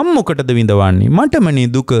මම මොකටද විඳවන්නේ? මටමනේ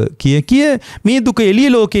දුක කිය මේ දුක එළිය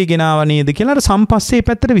ලෝකේ ගෙනාව නේද කියලා අර සම්පස්සේ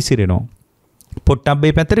පැත්තට විසිරෙනවා.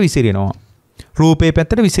 පොට්ටබ්බේ පැත්තට විසිරෙනවා. රූපේ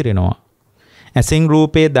පැත්තට විසිරෙනවා. ඇසෙන්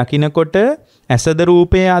රූපේ දකින්නකොට ඇසද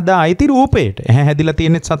රූපේ අද අයිති රූපේට. ඇහැ හැදිලා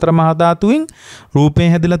තියෙන්නේ සතර මහා ධාතුවෙන්, රූපේ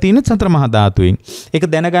හැදිලා තියෙන්නේ සතර මහා ධාතුවෙන්.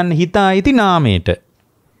 ඒක දැනගන්න හිත අයිති නාමයට.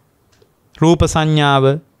 රූප සංඥාව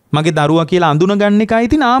මගේ දරුවා කියලා අඳුන ගන්න එකයි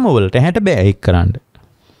ති නාම වලට. ඇහැට බෑ ඒක කරන්න.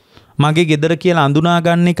 මගේ ගෙදර කියලා අඳුනා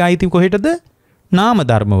ගන්න එකයි ති කොහෙටද? නාම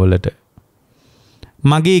ධර්ම වලට.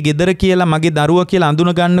 මගේ ගෙදර කියලා මගේ දරුවා කියලා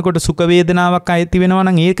අඳුන ගන්නකොට සුඛ වේදනාවක් අයිති වෙනවා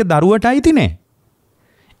නම් ඒක දරුවට අයිති නෑ.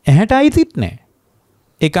 ඇහැට අයිතිත් නෑ.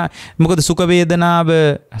 ඒක මොකද සුඛ වේදනාව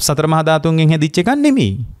සතර මහා ධාතුන්ගෙන් හැදිච්ච එකක්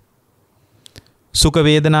නෙමෙයි. සුඛ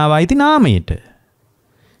වේදනාව අයිති නාමයට.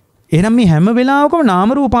 එහෙනම් මේ හැම වෙලාවකම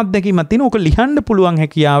නාම රූප අධ්‍යක්ීමක් තියෙන. ඕක ලියන්න පුළුවන්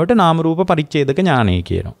හැකියාවට නාම රූප පරිච්ඡේදක ඥානය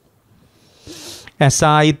කියනවා.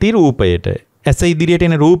 ඇසයිති රූපයට. ඇස ඉදිරියට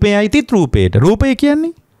එන රූපය අයිතිත් රූපයට. රූපය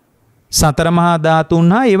කියන්නේ සතර මහා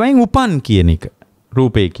ධාතුන් හා ඒවයින් උපන් කියන එක.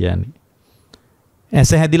 රූපය කියන්නේ.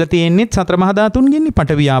 ඇස හැදිලා තියෙන්නේ සතර මහා ධාතුන්ගෙන්.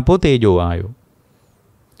 පඨවි ආපෝ තේජෝ වායෝ.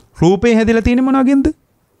 රූපේ හැදිලා තියෙන්නේ මොනවාගෙන්ද?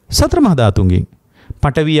 සතර මහා ධාතුන්ගෙන්.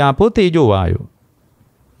 පඨවි ආපෝ තේජෝ වායෝ.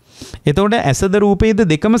 එතකොට ඇසද රූපේද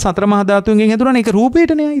දෙකම සතර මහා ධාතුන්ගෙන් හැදුණා නේ. ඒක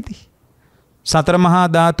රූපේටනේ අයිති. සතර මහා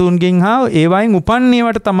ධාතුන්ගෙන් හා ඒවයින් උපන්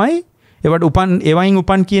ඒවට තමයි ඒවට උපන් ඒවයින්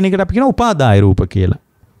උපන් කියන එකට අපි කියන උපාදාය රූප කියලා.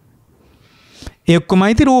 ඒ ඔක්කොම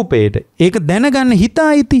අයිති රූපේට. ඒක දැනගන්න හිත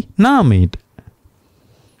අයිති නාමයට.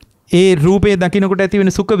 ඒ රූපේ දකින්නකොට ඇති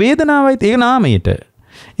වෙන සුඛ වේදනාවයි ඒක නාමයට.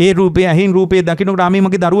 ඒ රූපේ ඇහින් රූපේ දකින්නකොට ආමේ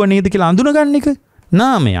මගේ දරුවා නේද කියලා අඳුන ගන්න එක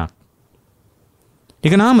නාමයක්.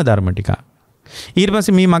 ඒක නාම ධර්ම ටික. ඊට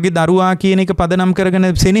පස්සේ මේ මගේ දරුවා කියන එක පදනම් කරගෙන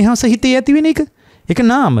සෙනෙහස හිතේ ඇති වෙන එක. ඒක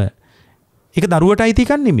නාම. ඒක දරුවට අයිති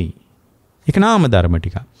එකක් නෙමෙයි. ඒක නාම ධර්ම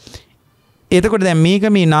ටික. එතකොට දැන් මේක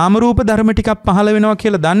මේ නාම රූප ධර්ම ටිකක් පහළ වෙනවා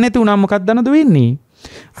කියලා දන්නේ නැති වුණා මොකක්ද දන්නද වෙන්නේ?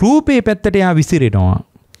 රූපේ පැත්තට යා විසිරෙනවා.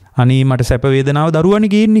 අනේ මට සැප වේදනාව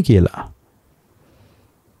දරුවනේ ගේන්නේ කියලා.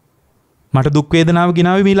 මට දුක් වේදනාව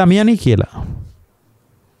ගිනාවේ මේ ළමයානේ කියලා.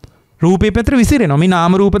 රූපේ පැත්තට විසිරෙනවා. මේ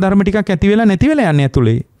නාම රූප ධර්ම ටිකක් ඇති වෙලා නැති වෙලා යන්නේ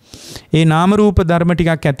ඇතුලේ. ඒ නාම රූප ධර්ම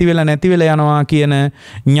ටිකක් ඇති වෙලා නැති වෙලා යනවා කියන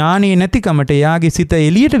ඥානෙ නැතිකමට එයාගේ සිත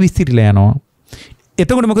එළියට විසිරිලා යනවා.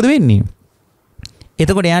 එතකොට මොකද වෙන්නේ?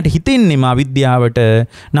 එතකොට එයාට හිතෙන්නේම අවිද්‍යාවට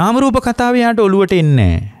නාම රූප කතාව එයාට ඔලුවට එන්නේ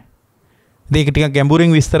නැහැ. ඒක ටිකක්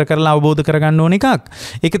ගැඹුරින් විස්තර කරලා අවබෝධ කරගන්න ඕන එකක්.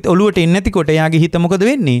 ඒක ඔලුවට එන්නේ නැතිකොට එයාගේ හිත මොකද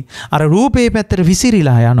වෙන්නේ? අර රූපේ පැත්තට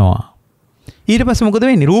විසිරිලා යනවා. ඊට පස්සේ මොකද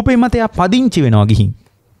වෙන්නේ? රූපේ මත එයා පදිංචි වෙනවා ගිහින්.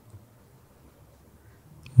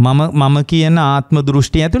 මම කියන ආත්ම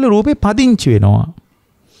දෘෂ්ටිය ඇතුළේ රූපේ පදිංචි වෙනවා.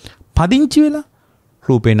 පදිංචි වෙලා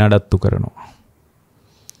රූපේ නඩත්තු කරනවා.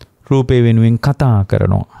 රූපේ වෙනුවෙන් කතා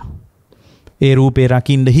කරනවා. ඒ රූපේ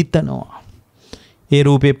රකින්න හිතනවා. ඒ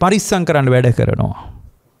රූපේ පරිස්සම් කරන්න වැඩ කරනවා.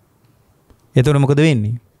 එතකොට මොකද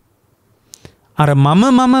වෙන්නේ? අර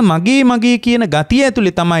මගේ කියන ගතිය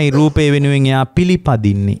ඇතුලේ තමයි රූපේ වෙනුවෙන් එයා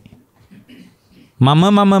පිළිපදින්නේ.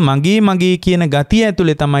 මගේ කියන ගතිය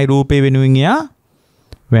ඇතුලේ තමයි රූපේ වෙනුවෙන් එයා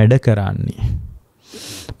වැඩ කරන්නේ.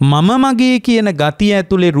 මගේ කියන ගතිය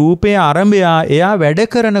ඇතුලේ රූපය ආරම්භය එයා වැඩ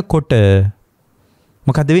කරනකොට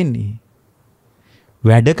මොකද වෙන්නේ?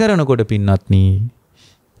 වැඩ කරනකොට පින්නත්නි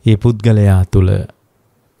ඒ පුද්ගලයා තුල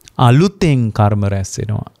අලුතෙන් කර්ම රැස්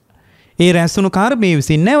වෙනවා. ඒ රැස්ුණු කර්මයේ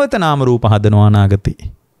විසින් නැවත නාම රූප හදනවා අනාගතේ.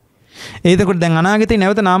 එතකොට දැන් අනාගතේ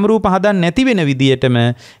නැවත නාම රූප හදන්න නැති වෙන විදියටම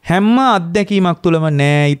හැම අත්දැකීමක් තුලම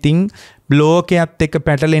නෑ ඉතින් ලෝකයේත් එක්ක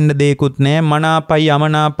පැටලෙන්න දෙයක්වත් නැහැ. මනාපයි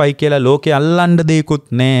අමනාපයි කියලා ලෝකේ අල්ලන්න දෙයක්වත්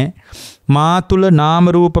නැහැ. මා තුල නාම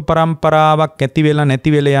රූප પરම්පරාවක් ඇති වෙලා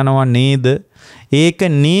නැති වෙලා යනවා නේද? ඒක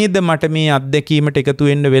නේද මට මේ අත්දැකීමට එකතු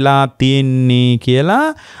වෙන්න වෙලා තියෙන්නේ කියලා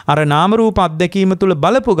අර නාම රූප අත්දැකීම තුල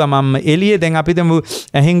බලපු ගමම්ම එළියේ දැන් අපි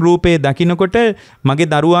ඇහෙන් රූපේ දකින්නකොට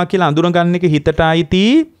මගේ දරුවා කියලා අඳුනගන්න එක හිතට ආйти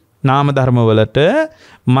නාම ධර්ම වලට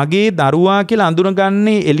මගේ දරුවා කියලා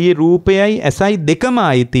අඳුනගන්නේ එළියේ රූපයයි ඇසයි දෙකම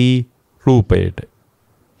ආйти රූපයට.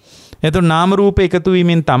 එතකොට නාම රූප එකතු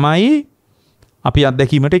වීමෙන් තමයි අපි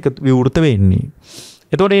අත්දැකීමට එකතු විවෘත වෙන්නේ.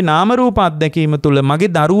 එතකොට මේ නාම රූප අත්දැකීම තුළ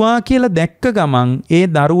මගේ දරුවා කියලා දැක්ක ගමන් ඒ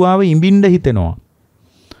දරුවාව ඉඹින්න හිතෙනවා.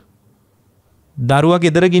 දරුවා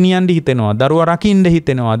ගෙදර ගෙනියන්න හිතෙනවා. දරුවා රකින්න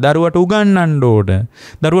හිතෙනවා. දරුවට උගන්වන්න ඕන.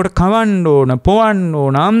 දරුවට කවන්න ඕන, පොවන්න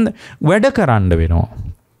ඕන, වැඩ කරන්න වෙනවා.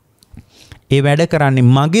 ඒ වැඩ කරන්නේ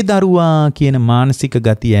මගේ දරුවා කියන මානසික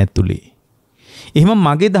ගතිය ඇතුලේ. එහෙම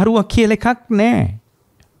මගේ දරුවා කියලා එකක් නැහැ.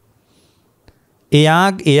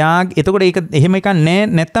 එයා එතකොට ඒක එහෙම එකක් නැහැ.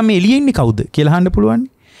 නැත්තම් මේ එළියේ ඉන්නේ කවුද කියලා අහන්න පුළුවන්.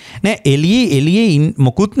 නෑ එළියේ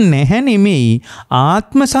මොකුත් නැහැ නෙමෙයි.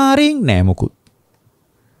 ආත්මසාරයෙන් නෑ මොකුත්.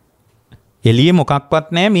 එළියේ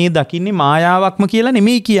මොකක්වත් නැහැ. මේ දකින්නේ මායාවක්ම කියලා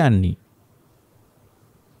නෙමෙයි කියන්නේ.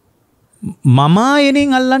 මම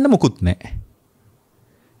ආයෙනෙන් අල්ලන්න මොකුත් නැහැ.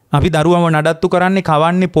 අපි දරුවව නඩත්තු කරන්නේ,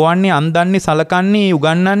 කවන්නේ, පොවන්නේ, අන්දන්නේ, සලකන්නේ,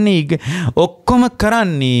 උගන්වන්නේ ඔක්කොම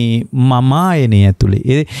කරන්නේ මම ආයනේ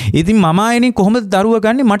ඇතුලේ. ඉතින් මම ආයනේ කොහොමද දරුවා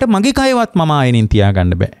ගන්නෙ? මට මගේ කයවත් මම ආයනෙන්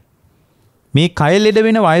තියාගන්න බෑ. මේ කය ලෙඩ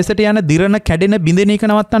වෙන වයසට යන දිරන කැඩෙන බිඳෙන එක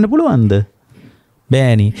නවත්තන්න පුළුවන්ද?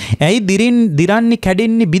 බෑනේ. ඇයි දිරන්නේ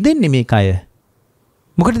කැඩෙන්නේ බිඳෙන්නේ මේ කය?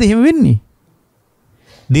 මොකටද එහෙම වෙන්නේ?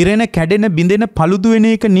 දිරෙන කැඩෙන බිඳෙන paludu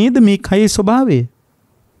වෙන එක නේද මේ කයේ ස්වභාවය?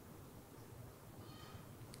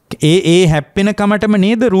 ඒ හැප්පෙන කමටම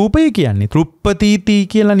නේද රූපය කියන්නේ. තෘප්පතීති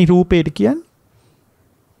කියලා නිරූපයට කියන්නේ.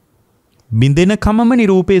 බින්දෙන කමම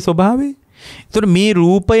නිරූපේ ස්වභාවය. ඒතර මේ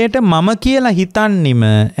රූපයට මම කියලා හිතන්නෙම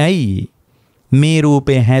ඇයි? මේ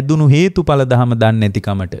රූපය හැදුණු හේතුඵල ධම දන්නේ නැති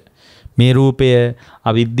කමට. මේ රූපය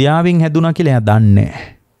අවිද්‍යාවෙන් හැදුණා කියලා එයා දන්නේ නැහැ.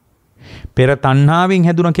 පෙර තණ්හාවෙන්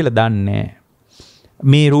හැදුණා කියලා දන්නේ නැහැ.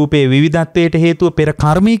 මේ රූපේ විවිධත්වයට හේතුව පෙර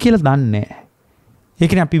කර්මය කියලා දන්නේ නැහැ. ඒ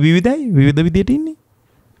කියන්නේ අපි විවිධ විදියට ඉන්නේ.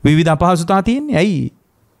 විවිධ අපහසුතා තියෙන්නේ. ඇයි?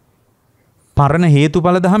 පරණ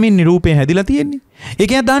හේතුඵල ධමින් නිරූපේ හැදිලා තියෙන්නේ.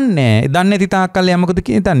 ඒක එයා දන්නේ නැහැ. දන්නේ නැති තාක්කල් එයා මොකද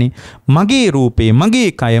කියන්නේ? මගේ රූපේ, මගේ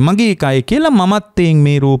කය කියලා මමත්වයෙන්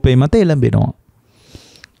මේ රූපේ මත එළඹෙනවා.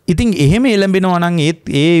 ඉතින් එහෙම එළඹෙනවා නම්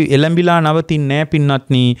ඒ එළඹිලා නවතින්නේ නැහැ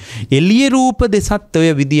පින්වත්නි. එළියේ රූප දෙසත්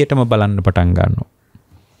ඔය විදියටම බලන්න පටන් ගන්නවා.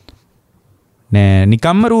 නෑ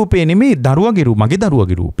නිකම්ම රූපේ නෙමෙයි මගේ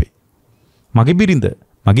දරුවගේ රූපේ. මගේ බිරිඳ,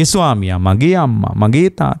 මගේ ස්වාමියා, මගේ අම්මා, මගේ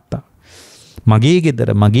තාත්තා, මගේ ගෙදර,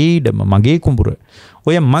 මගේ ඉඩම, මගේ කුඹුර.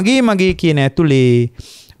 ඔය මගේ කියන ඇතුලේ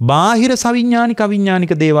බාහිර සවිඥානික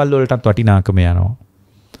අවිඥානික දේවල් වලටත් වටිනාකම යනවා.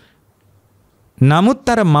 නමුත්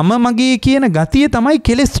අර මම මගේ කියන ගතිය තමයි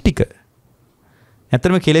කෙලස් ටික.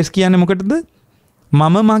 ඇත්තටම කෙලස් කියන්නේ මොකටද?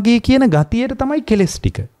 මම මගේ කියන ගතියට තමයි කෙලස්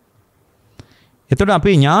ටික. එතකොට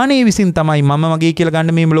අපේ ඥානයේ විසින් තමයි මම මගේ කියලා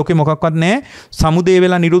ගන්න මේ ලෝකේ මොකක්වත් නැහැ. සමුදේ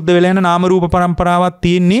වෙලා නිරුද්ධ වෙලා යන නාම රූප પરම්පරාවක්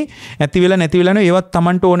තියෙන්නේ. ඇති වෙලා නැති වෙලා යන ඒවත්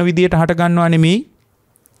Tamanට ඕන විදියට හට ගන්නවා නෙමෙයි.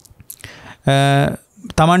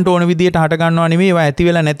 Tamanට ඕන විදියට හට ගන්නවා නෙමෙයි. ඒවා ඇති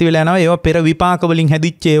වෙලා නැති වෙලා යනවා. ඒවා පෙර විපාක වලින්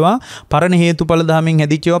හැදිච්ච ඒවා, පරණ හේතුඵල ධමයෙන්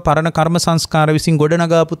හැදිච්ච ඒවා, පරණ කර්ම සංස්කාර විසින්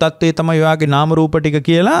ගොඩනගාපු තත්වයේ තමයි ඔයාගේ නාම රූප ටික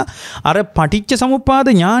කියලා අර පටිච්ච සමුප්පාද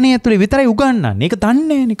ඥානය ඇතුලේ විතරයි උගන්වන්නේ. ඒක දන්නේ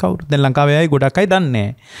නැහැනේ කවුරුත්. දැන් ලංකාවේ අය ගොඩක් අය දන්නේ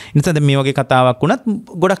නැහැ. ඒ නිසා දැන් මේ වගේ කතාවක් වුණත්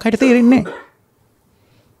ගොඩක් අයට තේරෙන්නේ නැහැ.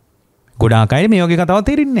 ගොඩාක් අය මේ වගේ කතාවක්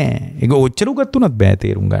තේරෙන්නේ නැහැ. ඒක ඔච්චර උගත් උනත් බෑ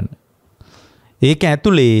තේරුම් ගන්න. ඒක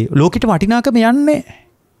ඇතුලේ ලෝකෙට වටිනාකම යන්නේ.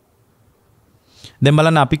 දැන්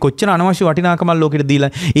බලන්න අපි කොච්චර අනවශ්‍ය වටිනාකමක් ලෝකෙට දීලා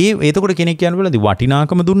එතකොට කෙනෙක් කියන්න බලද්දි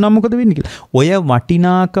වටිනාකම දුන්නා මොකද වෙන්නේ කියලා. ඔය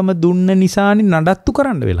වටිනාකම දුන්න නිසානේ නඩත්තු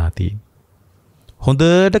කරන්න වෙලා තියෙන්නේ.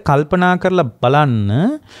 හොඳට කල්පනා කරලා බලන්න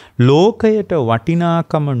ලෝකයට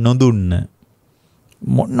වටිනාකම නොදුන්න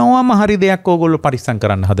මොනවාම හරි දෙයක් ඕගොල්ලෝ පරිස්සම්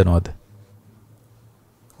කරන්න හදනවද?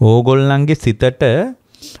 ඕගොල්ලන්ගේ සිතට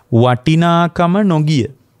වටිනාකම නොගිය,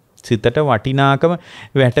 සිතට වටිනාකම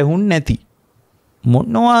වැටහුන්නේ නැති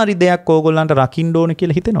මොනවාරි දෙයක් ඕගොල්ලන්ට රකින්න ඕන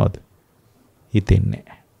කියලා හිතෙනවද? හිතෙන්නේ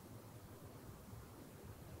නැහැ.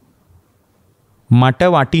 මට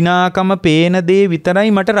වටිනාකම පේන දේ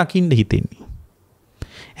විතරයි මට රකින්න හිතෙන්නේ.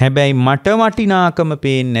 හැබැයි මට වටිනාකම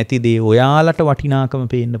පේන්නේ නැති දේ ඔයාලට වටිනාකම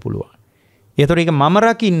පේන්න පුළුවන්. ඒතර ඒක මම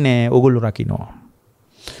රකින්නේ නැහැ, ඕගොල්ලෝ රකින්නවා.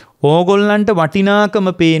 ඕගොල්ලන්ට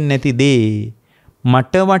වටිනාකම පේන්නේ නැති දේ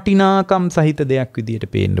මට වටිනාකම් සහිත දෙයක් විදියට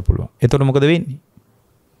පේන්න පුළුවන්. ඒතර මොකද වෙන්නේ?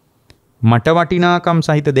 මට වටිනාකම්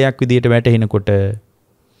සහිත දෙයක් විදියට වැටහෙනකොට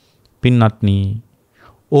පින්වත්නි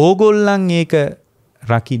ඕගොල්ලන් ඒක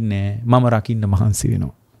රකින්නේ මම රකින්න මහන්සි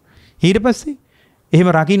වෙනවා. ඊට පස්සේ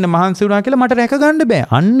එහෙම රකින්න මහන්සි වුණා කියලා මට රැක ගන්න බෑ.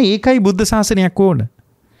 අන්න ඒකයි බුද්ධ ශාසනයක් ඕන.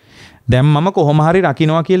 දැන් මම කොහොම හරි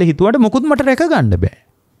රකින්නවා කියලා හිතුවට මොකුත් මට රැක ගන්න බෑ.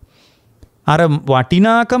 අර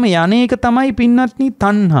වටිනාකම යන්නේක තමයි පින්නත්නි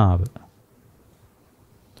තණ්හාව.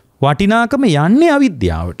 වටිනාකම යන්නේ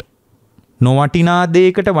අවිද්‍යාවට. නොවටිනා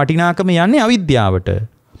දෙයකට වටිනාකම යන්නේ අවිද්‍යාවට.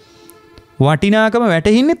 වටිනාකම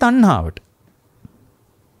වැටෙන්නේ තණ්හාවට.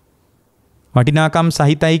 වටිනාකම්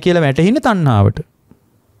සහිතයි කියලා වැටෙන්නේ තණ්හාවට.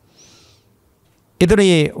 ඒතර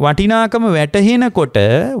මේ වටිනාකම වැටහෙනකොට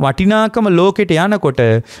වටිනාකම ලෝකෙට යනකොට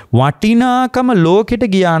වටිනාකම ලෝකෙට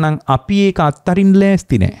ගියා නම් අපි ඒක අත්තරින්න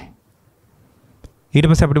ලෑස්ති නෑ. ඊට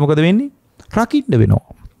පස්සේ අපිට මොකද වෙන්නේ? රකින්න වෙනවා.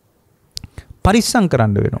 පරිස්සම්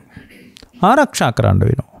කරන්න වෙනවා. ආරක්ෂා කරන්න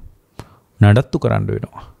වෙනවා. නඩත්තු කරන්න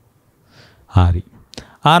වෙනවා. හරි.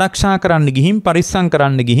 ආරක්ෂා කරන්න ගිහින් පරිස්සම්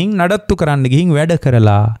කරන්න ගිහින් නඩත්තු කරන්න ගිහින් වැඩ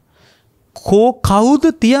කරලා කවුද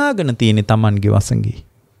තියාගෙන තියෙන්නේ Tamanගේ වසඟේ?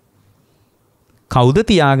 කවුද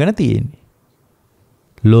තියාගෙන තියෙන්නේ?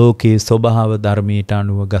 ලෝකේ ස්වභාව ධර්මයට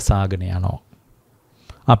අනුව ගසාගෙන යනවා.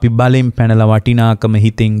 අපි බලෙන් පැනලා වටිනාකම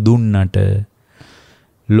හිතෙන් දුන්නට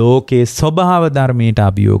ලෝකේ ස්වභාව ධර්මයට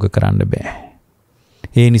අභියෝග කරන්න බෑ.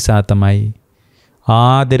 ඒ නිසා තමයි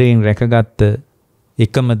ආදරයෙන් රැකගත්ත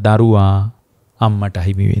එකම දරුවා අම්මට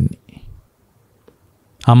හිමි වෙන්නේ.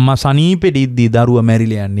 අම්මා සනීපෙදිද්දී දරුවා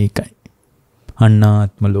මැරිලා යන්නේ ඒකයි.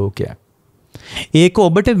 අනාත්ම ලෝකයක්. ඒක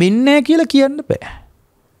ඔබට වෙන්නේ නැහැ කියලා කියන්න බෑ.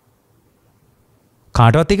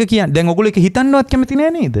 කාටවත් ඒක කියන්න. දැන් ඔයගොල්ලෝ ඒක හිතන්නවත් කැමති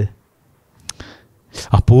නෑ නේද?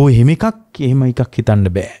 අපෝ එහෙම එකක් හිතන්න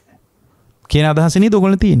බෑ. කියන අදහස නේද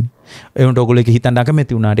ඔයගොල්ලෝ තියෙන්නේ. ඒ වුණත් ඔයගොල්ලෝ ඒක හිතන්න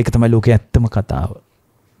අකමැති වුණාට ඒක තමයි ලෝකයේ ඇත්තම කතාව.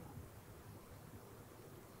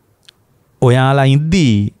 ඔයාලා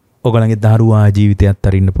ඉද්දී ඔයගොල්ලන්ගේ දරුවා ජීවිතයත්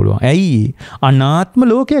අරින්න පුළුවන්. ඇයි? අනාත්ම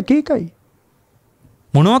ලෝකයක් ඒකයි.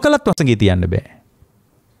 මොනවා කළත් වසඟේ තියන්න බෑ.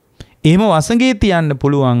 එහෙම වසඟේ තියන්න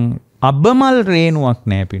පුළුවන් අබ්බමල් රේණුවක්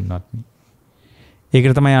නෑ පින්වත්නි.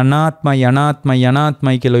 ඒකට තමයි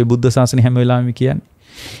අනාත්මයි කියලා ඔය බුද්ධ ශාසනය හැම වෙලාවෙම කියන්නේ.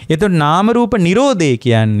 එතකොට නාම රූප නිරෝධය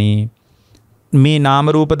කියන්නේ මේ නාම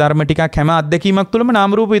රූප ධර්ම ටිකක් හැම අත්දැකීමක් තුළම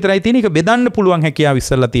නාම රූප විතරයි තියෙන. ඒක බෙදන්න පුළුවන් හැකියාව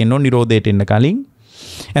ඉස්සෙල්ලා තියෙනවා නිරෝධයට එන්න කලින්.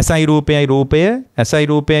 ඇසයි රූපයයි රූපය, ඇසයි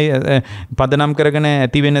රූපයයි පදනම් කරගෙන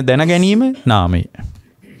ඇති වෙන දැන ගැනීම නාමය.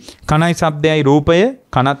 කනයි ශබ්දයයි රූපය,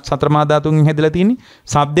 කනත් සතර මහා ධාතුන්ගෙන් හැදිලා තියෙන්නේ.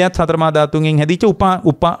 ශබ්දයත් සතර මහා ධාතුන්ගෙන් හැදිච්ච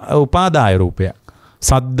උපාදාය රූපයක්.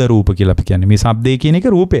 සද්ද රූප කියලා අපි කියන්නේ. මේ ශබ්දේ කියන එක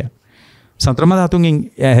රූපය. සතර මහා ධාතුන්ගෙන්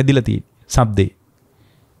හැදිලා තියෙන්නේ ශබ්දේ.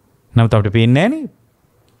 නමුත් අපිට පේන්නේ නැහැ නේ.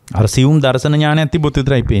 අර සියුම් දර්ශන ඥානයක් තිබුත්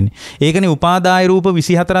විතරයි පේන්නේ. ඒකනේ උපාදාය රූප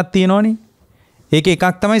 24ක් තියෙනවනේ. ඒකේ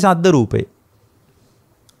එකක් තමයි සද්ද රූපය.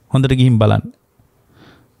 හොඳට ගිහින් බලන්න.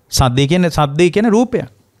 සද්දේ කියන්නේ රූපයක්.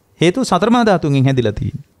 හේතුව සතර මහා ධාතුන්ගෙන් හැදිලා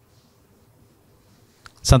තියෙන්නේ.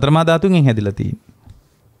 සතර මහා ධාතුන්ගෙන් හැදිලා තියෙන්නේ.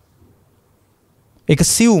 ඒක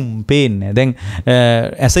සියුම් පේන්නේ. දැන්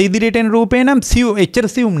ඇස ඉදිරියට එන රූපේ නම් එච්චර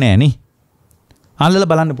සියුම් නෑ නේ. අල්ලලා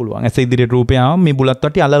බලන්න පුළුවන්. ඇස ඉදිරියට රූපය ආවම මේ බුලත්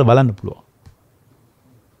වටේ අල්ලලා බලන්න පුළුවන්.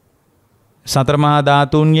 සතර මහා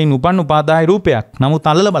ධාතුන්ගෙන් උපන් උපාදාය රූපයක්. නමුත්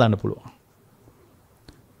අල්ලලා බලන්න පුළුවන්.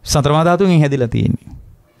 සතර මහා ධාතුන්ගෙන් හැදිලා තියෙන්නේ.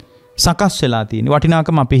 සකස් වෙලා තියෙන්නේ.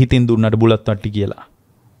 වටිනාකම අපි හිතින් දුන්නට බුලත් වට්ටි කියලා.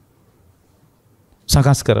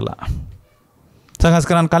 සකස් කරලා. සකස්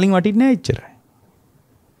කරන් කලින් වටින්නේ නැහැ එච්චරයි.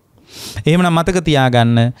 එහෙමනම් මතක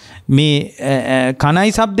තියාගන්න මේ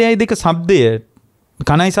කනයි ශබ්දයයි දෙක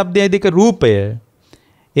කනයි ශබ්දයයි දෙක රූපය.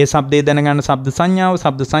 ඒ ශබ්දේ දැනගන්න ශබ්ද සංඥාව,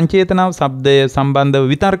 ශබ්ද සංචේතනාව, ශබ්දය සම්බන්ධව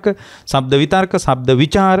විතර්ක, ශබ්ද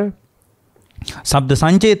විචාර, ශබ්ද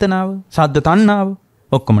සංචේතනාව, ශබ්ද තණ්හාව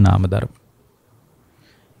ඔක්කොම නාම ධර්ම.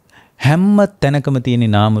 හැම තැනකම තියෙන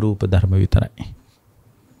නාම රූප ධර්ම විතරයි.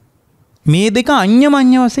 මේ දෙක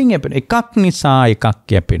අන්‍යමඤ්ඤ වශයෙන් යැපෙන. එකක් නිසා එකක්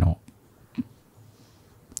යැපෙනවා.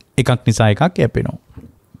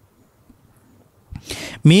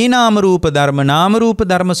 මේ නාම රූප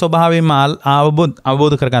ධර්ම ස්වභාවයෙන්ම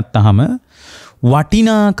අවබෝධ කරගත්තාම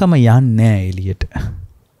වටිනාකම යන්නේ නැහැ එළියට.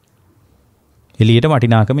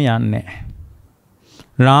 වටිනාකම යන්නේ නැහැ.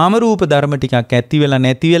 නාම රූප ධර්ම ටිකක් ඇති වෙලා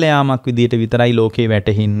නැති වෙලා යාමක් විදියට විතරයි ලෝකේ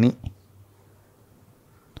වැටෙන්නේ.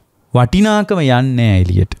 වටිනාකම යන්නේ නැහැ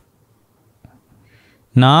එළියට.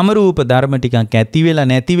 නාම රූප ධර්ම ටිකක් ඇති වෙලා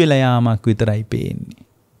නැති වෙලා යාමක් විතරයි පේන්නේ.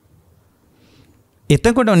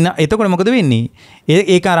 එතකොට මොකද වෙන්නේ?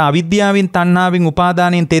 ඒක අර අවිද්‍යාවෙන්, තණ්හාවෙන්,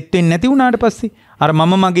 උපාදානෙන් තෙත් වෙන්නේ නැති වුණාට පස්සේ අර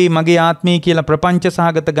මම මගේ ආත්මය කියලා ප්‍රපංච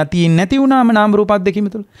සහගත ගතියින් නැති වුණාම නාම රූප අධ්‍යක්ීම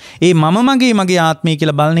තුළ ඒ මම මගේ ආත්මය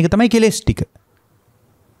කියලා බලන එක තමයි කෙලෙස් ටික.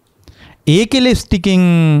 ඒ කෙලෙස් ටිකෙන්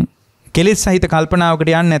කෙලෙස් සහිත කල්පනාවකට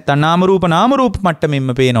යන්නේ නැත්තම් නාම රූප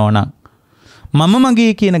මට්ටමින්ම පේනවනම් මම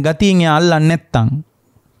මගේ කියන ගතියෙන් අල්ලන්නේ නැත්තම්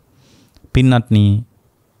පින්නත්නි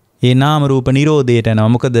ඒ නාම රූප නිරෝධයට යනවා.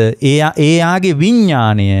 මොකද එයාගේ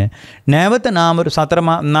විඥාණය නැවත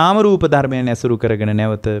නාම රූප ධර්මයන් ඇසුරු කරගෙන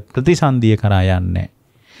නැවත ප්‍රතිසන්දිය කරා යන්නේ.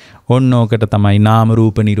 ඔන්න ඕකට තමයි නාම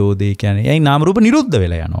රූප නිරෝධය කියන්නේ. එයි නාම රූප නිරුද්ධ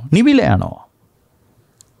වෙලා යනවා. නිවිල යනවා.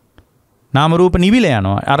 නාම රූප නිවිල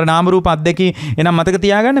යනවා. අර නාම රූප අද්දකී එනම් මතක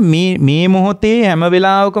තියාගන්න මේ මොහොතේ හැම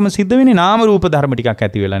වෙලාවකම සිද්ධ වෙන්නේ නාම රූප ධර්ම ටිකක්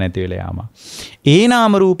ඇති වෙලා නැති වෙලා යාම. ඒ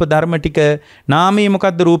නාම රූප ධර්ම ටික නාමයේ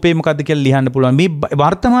මොකද්ද රූපේ මොකද්ද කියලා ලියන්න පුළුවන්. මේ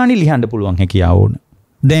වර්තමානයේ ලියන්න පුළුවන් හැකියාව ඕන.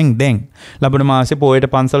 දැන් ලබන මාසේ පොයට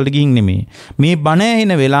පන්සලට ගිහින් නෙමේ. මේ බණ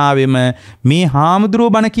ඇහෙන වෙලාවෙම මේ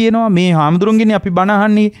හාමුදුරුව බණ කියනවා. මේ හාමුදුරුවන්ගෙන් අපි බණ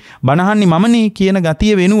අහන්නේ මමනේ කියන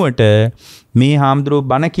ගතිය වෙනුවට මේ හාමුදුරුව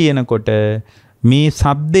බණ කියනකොට මේ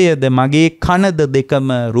ශබ්දයද මගේ කනද දෙකම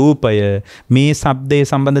රූපය මේ ශබ්දයේ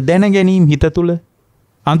සම්බන්ධ දැන ගැනීම හිත තුල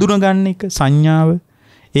අඳුන ගන්න එක සංඥාව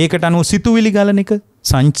ඒකට අනුව සිතුවිලි ගලන එක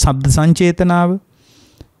ශබ්ද සංචේතනාව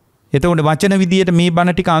එතකොට වචන විදියට මේ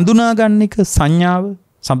බණ ටික අඳුනා ගන්න එක සංඥාව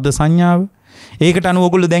ශබ්ද සංඥාව ඒකට අනුව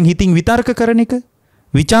ඔයගොල්ලෝ දැන් හිතින් විතර්ක කරන එක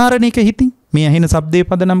ਵਿਚාරණ එක හිතින් මේ ඇහෙන ශබ්දේ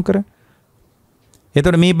පදනම් කර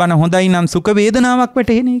එතකොට මේ බණ හොඳයි නම් සුඛ වේදනාවක්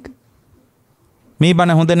වැටහෙන එක මේ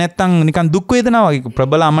බණ හොඳ නැත්තම් නිකන් දුක් වේදනාවක්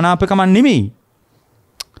ප්‍රබල අමනාපකමක් නෙමෙයි.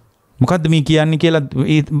 මොකද්ද මේ කියන්නේ කියලා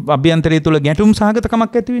ඒ අභ්‍යන්තරය තුල ගැටුම්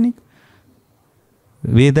සහගතකමක් ඇති වෙන එක.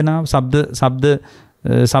 වේදනාව,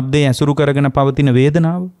 ශබ්දයේ ඇසුරු කරගෙන පවතින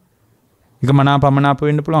වේදනාව. ඒක මනාපමනාප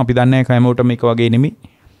වෙන්න පුළුවන්. අපි දන්නේ නැහැ කයමෝට මේක වගේ නෙමෙයි.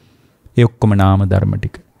 ඒ ඔක්කොම නාම ධර්ම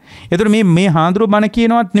ටික. ඒතර මේ හාඳුරු බණ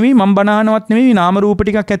කියනවත් නෙමෙයි මම බණ අහනවත් නෙමෙයි නාම රූප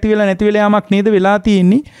ටිකක් ඇති වෙලා නැති වෙලා යමක් නේද වෙලා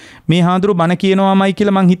තියෙන්නේ මේ හාඳුරු බණ කියනවාමයි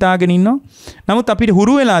කියලා මං හිතාගෙන ඉන්නවා නමුත් අපිට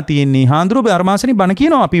හුරු වෙලා තියෙන්නේ හාඳුරු ධර්මාසනේ බණ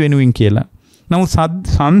කියනවා අපි වෙනුවෙන් කියලා නමුත්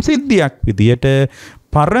සංසිද්ධියක් විදියට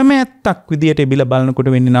පරමැත්තක් විදියට බිල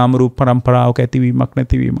බලනකොට වෙන්නේ නාම රූප පරම්පරාවක ඇතිවීමක්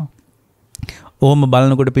නැතිවීමක් ඕම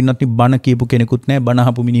බලනකොට පින්නත් බණ කියපු කෙනෙකුත් නැහැ බණ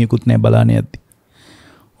අහපු මිනිහෙකුත් නැහැ බලාගෙන යද්දි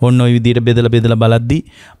ඔන්න ඔය විදියට බෙදලා බලද්දි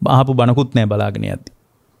අහපු බණකුත් නැහැ බලාගෙන යද්දි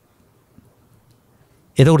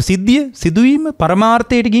එතකොට සිදුවීම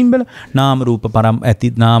පරමාර්ථයට ගිහින් බල නාම රූප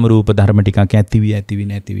නාම රූප ධර්ම ටිකක් ඇතිවි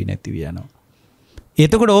යනවා.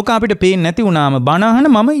 එතකොට ඕක අපිට පේන්නේ නැති වුණාම බණ අහන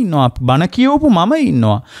මම ඉන්නවා. බණ කියවපු මම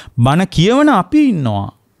ඉන්නවා. බණ කියවන අපි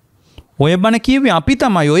ඉන්නවා. ඔය බණ කියුවේ අපි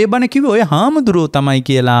තමයි. ඔය බණ කිව්වේ ඔය හාමුදුරුවෝ තමයි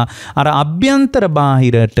කියලා අර අභ්‍යන්තර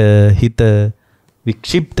බාහිරට හිත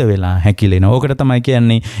වික්ෂිප්ත වෙලා හැකිලෙන. ඕකට තමයි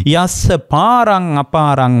කියන්නේ යස්ස පාරං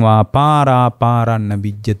අපාරං වා පාරා පාරන්න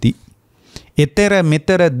විජ්ජති. එතර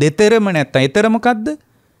මෙතර දෙතරම නැත්තම් එතර මොකද්ද?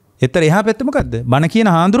 එතර එහා පැත්ත මොකද්ද? බණ කියන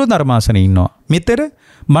හාඳුරෝ ධර්මාසනේ ඉන්නවා. මෙතර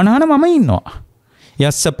බණහන මම ඉන්නවා.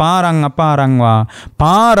 යස්ස පාරං අපාරං වා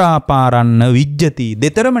පාරා පාරන්න විජ්ජති.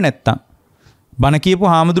 දෙතරම නැත්තම් බණ කියපු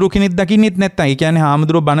හාමුදුරුව කෙනෙක් දකින්නෙත් නැත්තම් ඒ කියන්නේ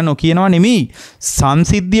හාමුදුරුව බණ නොකියනවා නෙමෙයි.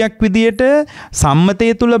 සංසිද්ධියක් විදියට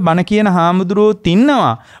සම්මතයේ තුල බණ කියන හාමුදුරුවෝ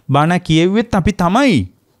තින්නවා. බණ කියෙව්වෙත් අපි තමයි.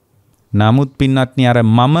 නමුත් පින්වත්නි අර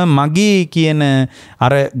මම මගේ කියන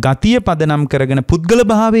අර ගතිය පදනම් කරගෙන පුද්ගල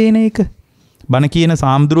භාවයේන එක බණ කියන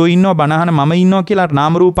සාම්ද්‍රෝ ඉන්නවා බණහන මම ඉන්නවා කියලා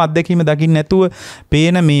නාම රූප අධ්‍යක්ීම දකින්න නැතුව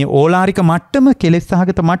පේන මේ ඕලාරික මට්ටම කෙලෙස්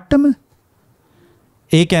සහගත මට්ටම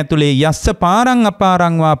ඒක ඇතුලේ යස්ස පාරං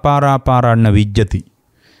අපාරං වා පාරා පාරන්න විජ්ජති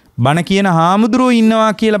බණ කියන හාමුදුරුවෝ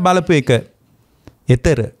ඉන්නවා කියලා බලපු එක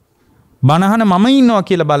එතර බණහන මම ඉන්නවා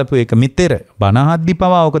කියලා බලපු එක මෙතර බණහද්දි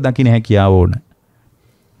පවා ඕක දකින්න හැකියාව ඕන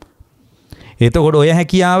එතකොට ඔය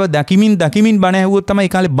හැකියාව දකිමින් බණ ඇහුවොත් තමයි ඒ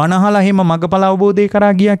කාලේ බණ අහලා එහෙම මගපල අවබෝධය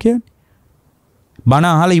කරා ගියා කියන්නේ. බණ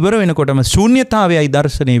අහලා ඉවර වෙනකොටම ශූන්‍යතාවයයි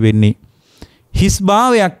දර්ශනය වෙන්නේ. හිස්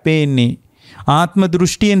භාවයක් පේන්නේ. ආත්ම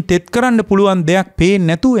දෘෂ්ටියෙන් තෙත් කරන්න පුළුවන් දෙයක් පේන්නේ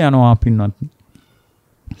නැතුව යනවා පින්වත්.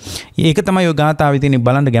 ඒක තමයි ඔය ගාථාවේ තියෙන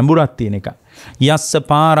බලන්න ගැඹුරක් තියෙන එක. යස්ස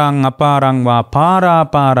පාරං අපාරං වා පාරා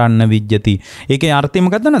පාරන්න විජ්ජති. ඒකේ අර්ථය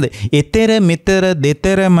මොකක්ද නේද? එතර මෙතර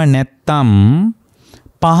දෙතරම නැත්තම්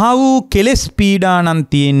පහ වූ කෙලෙස් පීඩානන්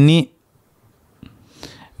තියෙන්නේ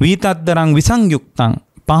වීතද්දරං විසංයුක්තං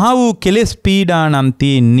පහ වූ කෙලෙස් පීඩානන්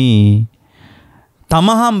තියෙන්නේ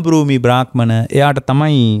තමහම් බ්‍රූමි බ්‍රාහ්මණ එයාට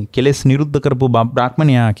තමයි කෙලෙස් නිරුද්ධ කරපු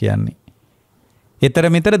බ්‍රාහ්මණයා කියන්නේ. ඊතර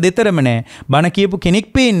මෙතර දෙතරම නෑ. බණ කියපු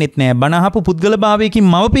කෙනෙක් පේන්නෙත් නෑ. බණ අහපු පුද්ගල භාවයකින්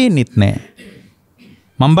මව පේන්නෙත් නෑ.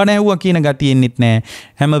 මම බණ ඇහුවා කියන ගතියෙන්නෙත් නෑ.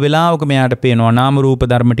 හැම වෙලාවකම එයාට පේනවා නාම රූප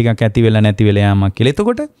ධර්ම ටිකක් ඇති වෙලා නැති වෙලා යamak කියලා.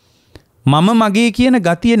 එතකොට මම මගේ කියන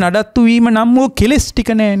ගතිය නඩත්තු වීම නම් ඕ කෙලස් ටික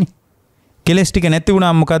නෑනේ. කෙලස් ටික නැති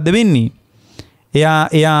වුණාම මොකද්ද වෙන්නේ?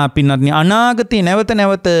 එයා පින්නත්නි අනාගතේ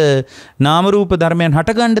නැවත නාම රූප ධර්මයන්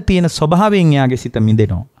හටගන්න තියෙන ස්වභාවයෙන් එයාගේ සිත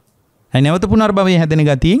මිදෙනවා. ඒ නැවත පුනර්භවයේ හැදෙන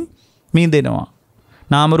ගතියෙන් මිදෙනවා.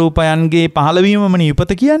 නාම රූපයන්ගේ පහළවීමමනේ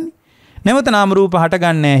උපත කියන්නේ. නැවත නාම රූප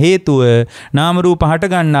හටගන්න හේතුව නාම රූප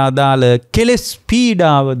හටගන්න අදාළ කෙලස්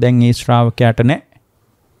පීඩාව දැන් ඒ ශ්‍රාවකයාට නැහැ.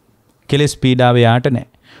 කෙලස් පීඩාව යාට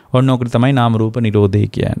නැහැ. ඔන්න ඔකට තමයි නාම රූප නිරෝධය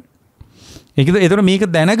කියන්නේ. ඒතර මේක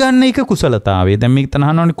දැනගන්න එක කුසලතාවය. දැන් මේක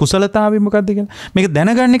තනහනවනේ කුසලතාවය මොකක්ද කියලා. මේක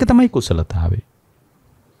දැනගන්න එක තමයි කුසලතාවය.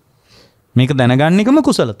 මේක දැනගන්න එකම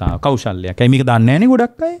කුසලතාව කෞශල්‍යයක්. ඒ මේක දන්නේ නැහනේ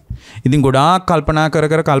ගොඩක් අය. ඉතින් ගොඩාක් කල්පනා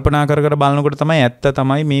කර බලනකොට තමයි ඇත්ත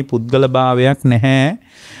තමයි මේ පුද්ගල භාවයක් නැහැ.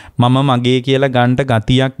 මම මගේ කියලා ගන්නට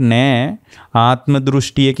ගතියක් නැහැ. ආත්ම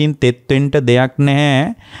දෘෂ්ටියකින් තෙත් වෙන්න දෙයක්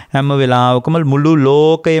නැහැ. හැම වෙලාවකම මුළු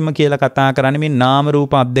ලෝකයම කියලා කතා කරන්නේ මේ නාම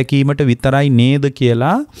රූප අත්දැකීමට විතරයි නේද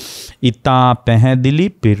කියලා ඊතා පැහැදිලි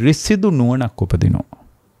පිරිසිදු නුවණක් උපදිනවා.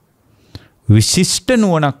 විශිෂ්ට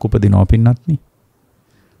නුවණක් උපදිනවා පින්නත්නි.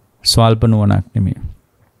 ස්වල්ප නුවණක් නෙමෙයි.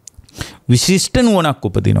 විශිෂ්ට නුවණක්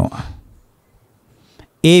උපදිනවා.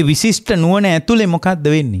 ඒ විශිෂ්ට නුවණ ඇතුලේ මොකද්ද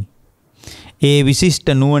වෙන්නේ? ඒ විශිෂ්ට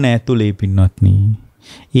නුවණ ඇතුලේ පින්වත්නි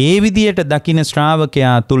ඒ විදියට දකින්න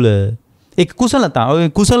ශ්‍රාවකයා තුල ඒක කුසලතාව. ඔය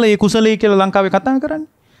කුසලයේ කියලා ලංකාවේ කතා කරන්නේ.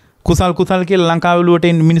 කුසල් කියලා ලංකාවේ ඔළුවට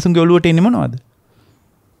එන්නේ මිනිසුන්ගේ ඔළුවට එන්නේ මොනවද?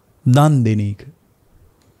 දන් දෙන එක.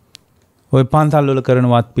 ඔය පන්සල් වල කරන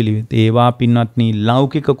වත් පිළිවෙත් ඒවා පින්වත්නි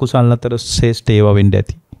ලෞකික කුසල් අතර ශ්‍රේෂ්ඨ ඒවා වෙන්න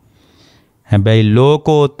ඇති. හැබැයි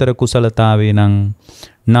ලෝකෝත්තර කුසලතාවේ නම්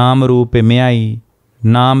නාම රූපේ මෙයයි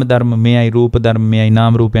නාම ධර්ම මෙයයි රූප ධර්ම මෙයයි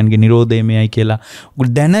නාම රූපයන්ගේ නිරෝධය මෙයයි කියලා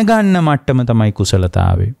දැනගන්න මට්ටම තමයි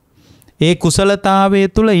කුසලතාවය. ඒ කුසලතාවය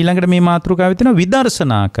තුළ ඊළඟට මේ මාතෘකාවේ තියෙන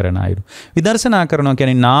විදර්ශනා කරන අයුරු. විදර්ශනා කරනවා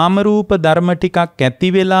කියන්නේ නාම රූප ධර්ම ටිකක්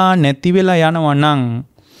ඇති වෙලා නැති වෙලා යනවා නම්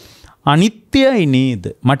අනිත්‍යයි නේද?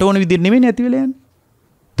 මට ඕන විදිහට නෙමෙයි නැති වෙලා යන්නේ.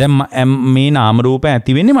 දැන් මේ නාම රූප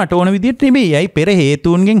ඇති වෙන්නේ මට ඕන විදිහට නෙමෙයි. අයි පෙර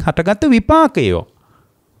හේතුන්ගෙන් හටගත්ත විපාකයෝ.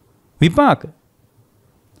 විපාක.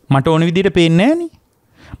 මට ඕන විදිහට පේන්නේ නැහනේ.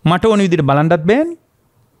 මට ඕන විදිහට බලන්නත් බෑනේ.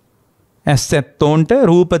 ඇස්සැත්තෝන්ට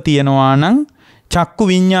රූප තියනවා නම් චක්කු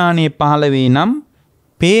විඤ්ඤාණය පහළ වේ නම්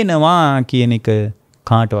පේනවා කියන එක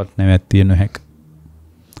කාටවත් නැවැත්විය නොහැක.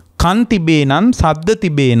 කන් තිබේ නම් සද්ද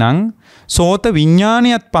තිබේ නම් සෝත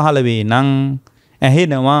විඤ්ඤාණයත් පහළ වේ නම්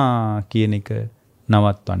ඇහෙනවා කියන එක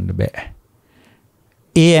නවත්වන්න බෑ.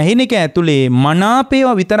 ඒ ඇහෙන එක ඇතුලේ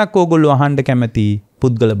මනාපේවා විතරක් ඕගොල්ලෝ අහන්න කැමති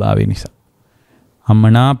පුද්ගල භාවය නිසා.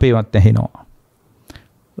 අමනාපේවත් ඇහෙනවා.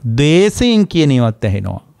 ද්වේෂයෙන් කියන ඒවත්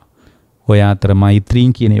ඇහෙනවා. ඔය අතර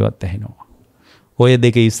මෛත්‍රියෙන් කියන ඒවත් ඇහෙනවා. ඔය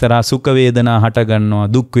දෙක ඉස්සරහා සුඛ වේදනා හට ගන්නවා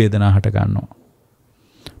දුක් වේදනා හට ගන්නවා.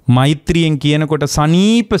 මෛත්‍රියෙන් කියනකොට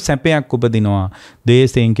සනීප සැපයක් උපදිනවා.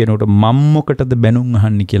 ද්වේෂයෙන් කියනකොට මම් මොකටද බැනුම්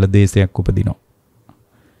අහන්නේ කියලා ද්වේෂයක් උපදිනවා.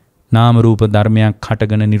 නාම රූප ධර්මයක්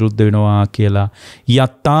හටගෙන නිරුද්ධ වෙනවා කියලා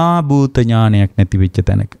යථා භූත ඥානයක් නැති වෙච්ච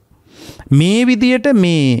තැනක මේ විදියට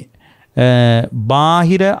මේ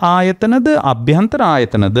බාහිර ආයතනද අභ්‍යන්තර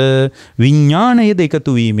ආයතනද විඥාණයද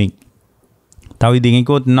එකතු වීමෙන් තව ඉදින්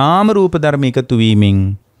කිව්වොත් නාම රූප ධර්ම එකතු වීමෙන්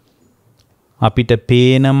අපිට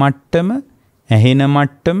පේන මට්ටම, ඇහෙන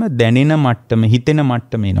මට්ටම, දැනෙන මට්ටම, හිතෙන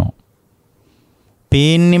මට්ටම එනවා.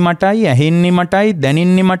 පේන්නේ මටයි, ඇහෙන්නේ මටයි,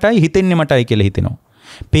 දැනෙන්නේ මටයි, හිතෙන්නේ මටයි කියලා හිතෙනවා.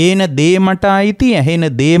 පේන දේ මට අයිති, ඇහෙන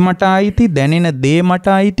දේ මට අයිති, දැනෙන දේ මට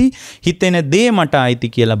අයිති, හිතෙන දේ මට අයිති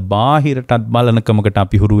කියලා බාහිරටත් බලනකමකට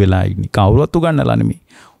අපි හුරු වෙලා ඉන්නේ. කවුරුත් උගන්නලා නෙමෙයි.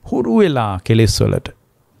 හුරු වෙලා කෙලෙස් වලට.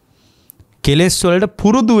 කෙලෙස් වලට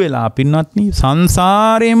පුරුදු වෙලා පින්වත්නි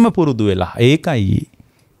සංසාරයෙන්ම පුරුදු වෙලා. ඒකයි.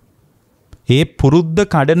 ඒ පුරුද්ද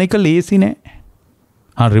කඩන එක ලේසි නෑ.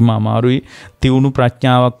 හරිම අමාරුයි. තියුණු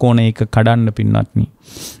ප්‍රඥාවක් ඕන ඒක කඩන්න පින්වත්නි.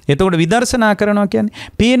 එතකොට විදර්ශනා කරනවා කියන්නේ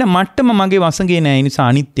පේන මට්ටම මගේ වසඟේ නෑ. ඒ නිසා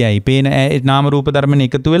අනිත්‍යයි. පේන නාම රූප ධර්මනේ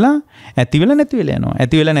එකතු වෙලා ඇති වෙලා නැති වෙලා යනවා.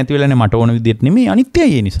 ඇති වෙලා නැති වෙලානේ මට ඕන විදිහට නෙමෙයි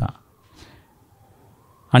අනිත්‍යයි ඒ නිසා.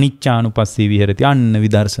 අනිච්චානුපස්සී විහෙරති අන්න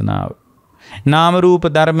විදර්ශනාව. නාම රූප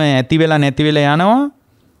ධර්ම ඇති වෙලා නැති වෙලා යනවා.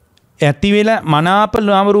 ඇති වෙලා මනාප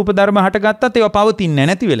නාම රූප ධර්ම හටගත්තත් ඒවා පවතින්නේ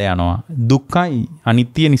නැති වෙලා යනවා. දුක්ඛයි.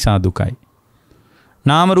 අනිත්‍ය නිසා දුකයි.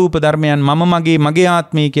 නාම රූප ධර්මයන් මම මගේ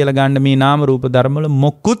ආත්මය කියලා ගන්න මේ නාම රූප ධර්ම වල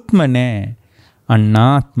මොකුත්ම නැහැ.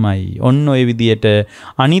 අනාත්මයි. ඔන්න ඔය විදියට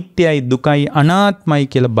අනිත්‍යයි දුකයි අනාත්මයි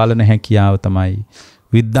කියලා බලන හැකියාව තමයි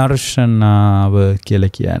විදර්ශනාව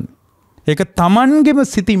කියලා කියන්නේ. ඒක Tamanගෙම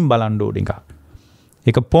සිතින් බලන්න ඕන එකක්.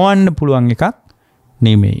 ඒක පොවන්න පුළුවන් එකක්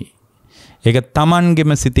නෙමෙයි. ඒක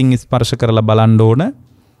Tamanගෙම සිතින් ස්පර්ශ කරලා බලන්න ඕන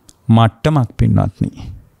මට්ටමක් පින්වත්නි.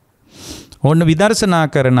 ඕන්න විදර්ශනා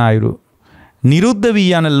කරන අයුරු නිරුද්ධ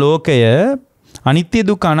වී යන ලෝකය අනිත්‍ය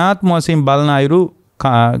දුක්ඛ අනාත්ම වශයෙන් බලන අයුරු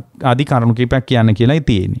ආදි කරුණු කීපයක් කියන්න කියලායි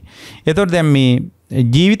තියෙන්නේ. එතකොට දැන් මේ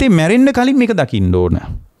ජීවිතේ මැරෙන්න කලින් මේක දකින්න ඕන.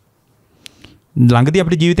 ළඟදී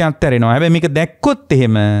අපිට ජීවිතය අත්හැරෙනවා. හැබැයි මේක දැක්කොත්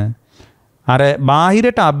එහෙම අර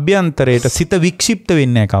බාහිරට අභ්‍යන්තරයට සිත වික්ෂිප්ත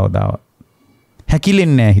වෙන්නේ නැහැ කවදාවත්.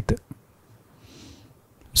 හැකිලෙන්නේ නැහැ හිත.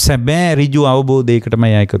 සැබෑ ඍජු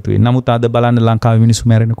අවබෝධයකටමයි එකතු වෙන්නේ. නමුත් අද බලන්න ලංකාවේ මිනිස්සු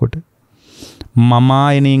මැරෙනකොට මම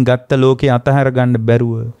ආයෙනින් ගත්ත ලෝකේ අතහැර ගන්න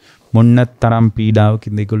බැරුව මොන්න තරම්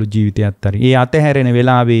පීඩාවකින්ද ඒගොල්ලෝ ජීවිතයත් අතර. ඒ අතහැරෙන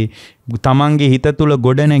වෙලාවේ තමන්ගේ හිත තුල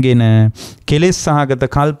ගොඩනගෙන කෙලෙස් සහගත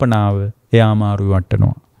කල්පනාව එයා අමාරු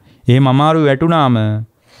වටනවා. එහෙම අමාරු වැටුනාම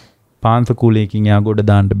පාන්සකූලයකින් එයා ගොඩ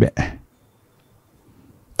දාන්න බෑ.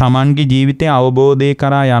 තමන්ගේ ජීවිතය අවබෝධය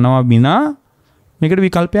කරා යනවා විනා මේකට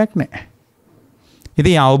විකල්පයක් නැහැ.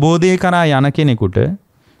 ඉතින් අවබෝධය කරා යන කෙනෙකුට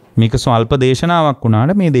මේක ස්වල්ප දේශනාවක්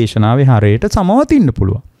වුණාට මේ දේශනාවේ හරයට සමවතින්න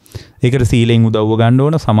පුළුවන්. ඒකට සීලෙන් උදව්ව ගන්න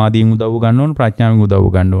ඕන, සමාධියෙන් උදව්ව ගන්න ඕන, ප්‍රඥාවෙන් උදව්ව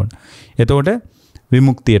ගන්න ඕන. එතකොට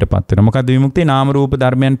විමුක්තියටපත් වෙනවා. මොකද විමුක්තිය නාම රූප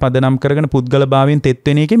ධර්මයන් පදනම් කරගෙන පුද්ගල භාවයෙන් තෙත්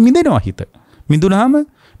වෙන එකෙන් මිදෙනවා හිත. මිදුනහම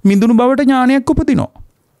මිදුණු බවට ඥානයක් උපදිනවා.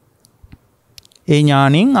 ඒ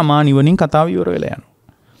ඥාණයෙන් අමා නිවනින් කතාව ඉවර වෙලා යනවා.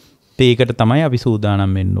 ඒකට තමයි අපි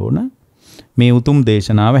සූදානම් වෙන්න ඕන. මේ උතුම්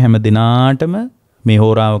දේශනාව හැම දිනාටම මේ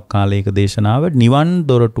හෝරාවක් කාලයක දේශනාව නිවන්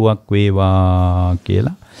දොරටුවක් වේවා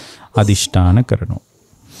කියලා අදිෂ්ඨාන කරනවා.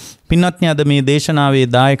 පින්වත්නි, අද මේ දේශනාවේ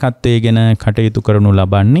දායකත්වයෙන් කටයුතු කරනු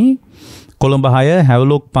ලබන්නේ කොළඹ 6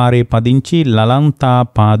 හැවලොක් පාරේ පදිංචි ලලන්තා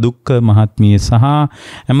පාදුක්ක මහත්මිය සහ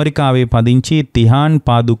ඇමරිකාවේ පදිංචි තිහාන්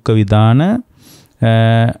පාදුක්ක විදාන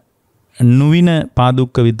නුවින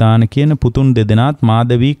පාදුක්ක විදාන කියන පුතුන් දෙදෙනාත්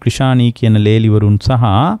මාදවී ක්‍රිෂානී කියන ලේලිවරුන් සහ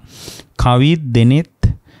කවිත් දෙනෙත්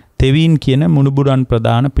තෙවීන් කියන මුණුබුරන්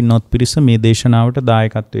ප්‍රදාන පින්වත් පිරිස මේ දේශනාවට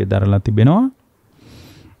දායකත්වයේ දරලා තිබෙනවා.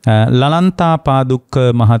 ලලන්තා පාදුක්ක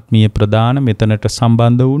මහත්මිය ප්‍රදාන මෙතනට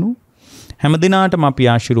සම්බන්ධ වුණු හැම දිනාටම අපි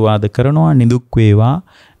ආශිර්වාද කරනවා. නිදුක් වේවා,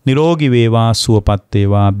 නිරෝගී වේවා, සුවපත්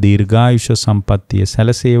වේවා, දීර්ඝායුෂ සම්පන්නිය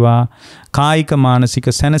සැලසේවා, කායික මානසික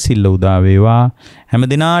සැනසෙල්ල උදා වේවා. හැම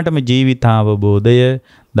දිනාටම ජීවිතාවබෝධය,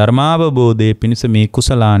 ධර්මාවබෝධයේ පිණිස මේ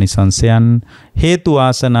කුසලානිසංසයන් හේතු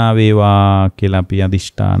වාසනා වේවා කියලා අපි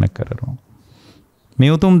අදිෂ්ඨාන කරනවා.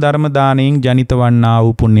 මේ උතුම් ධර්ම දාණයෙන් ජනිත වන්නා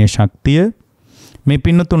වූ පුණ්‍ය ශක්තිය මේ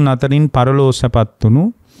පින්නතුන් අතරින් පරලෝසපත් වුණු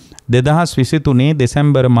 2023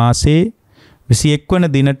 දෙසැම්බර් මාසයේ 21 වන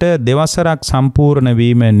දිනට දෙවසරක් සම්පූර්ණ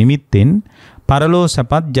වීම නිමිත්තෙන්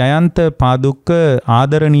පරලෝසපත් ජයන්ත පාදුක්ක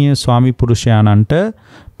ආදරණීය ස්වාමි පුරුෂයාණන්ට,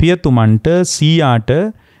 පියතුමන්ට, සීයාට,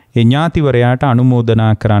 ඥාතිවරයාට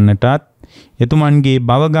අනුමෝදනා කරන්නටත් එතුමන්ගේ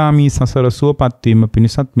භවගාමී සසර සුවපත් වීම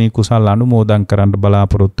පිණිසත් මේ කුසල් අනුමෝදන් කරන්න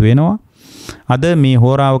බලාපොරොත්තු වෙනවා. අද මේ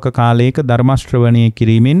හෝරාවක කාලයක ධර්ම ශ්‍රවණය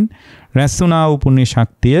කිරීමෙන් රැස් වුණා වූ පුණ්‍ය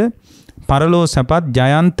ශක්තිය පරලෝසපත්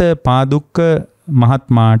ජයන්ත පාදුක්ක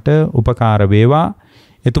මහත්මාට උපකාර වේවා.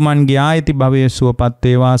 එතුමන්ගේ ආයති භවයේ සුවපත්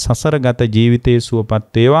වේවා, සසරගත ජීවිතයේ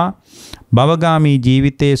සුවපත් වේවා, භවගාමී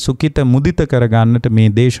ජීවිතයේ සුඛිත මුදිත කරගන්නට මේ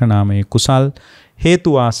දේශනාමය කුසල්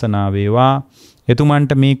හේතු වාසනා වේවා.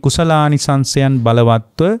 එතුමන්ට මේ කුසලානිසංසයන්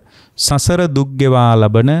බලවත්ව සසර දුක් ගෙවා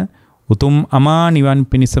ලබන උතුම් අමා නිවන්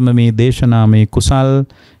පිණිසම මේ දේශනාමය කුසල්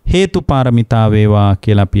හේතු පාරමිතා වේවා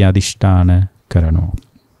කියලා අපි අදිෂ්ඨාන කරනවා.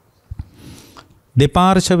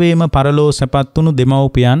 දෙපාර්ශවයේම පරලෝ සැපත් වුණු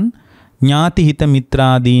දෙමව්පියන්, ඥාති හිත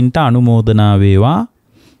මිත්‍රාදීන්ට අනුමෝදනා වේවා.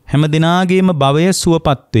 හැම දිනාගේම භවය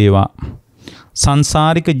සුවපත් වේවා.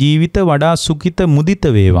 සංසාරික ජීවිත වඩා සුඛිත මුදිත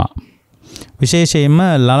වේවා. විශේෂයෙන්ම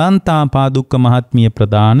ලලන්තා පාදුක්ක මහත්මිය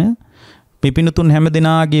ප්‍රදාන පිපිනුතුන් හැම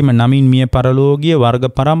දිනාගේම නමින් මිය පරලෝකීය වර්ග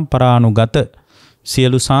පරම්පරානුගත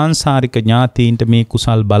සියලු සාංසාරික ඥාතීන්ට මේ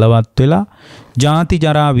කුසල් බලවත් වෙලා ජාති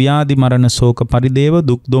ජරා ව්‍යාධි මරණ ශෝක පරිදේව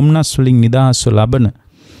දුක් දුම්නස් වලින් නිදහස්ව ලබන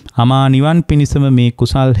අමා නිවන් පිණිසම මේ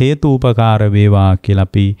කුසල් හේතු උපකාර වේවා කියලා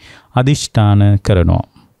අපි අදිෂ්ඨාන කරනවා.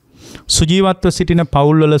 සුජීවත්ව සිටින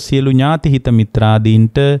පවුල්වල සියලු ඥාති හිත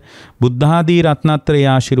මිත්‍රාදීන්ට බුද්ධ ආදී රත්නත්‍රයේ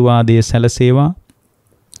ආශිර්වාදයේ සැලසේවා.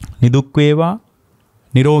 නිදුක් වේවා,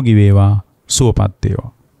 නිරෝගී වේවා, සුවපත්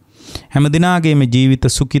වේවා. හැම දිනාගේම ජීවිත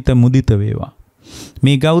සුඛිත මුදිත වේවා.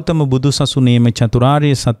 මේ ගෞතම බුදු සසුනේම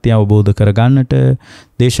චතුරාර්ය සත්‍ය අවබෝධ කරගන්නට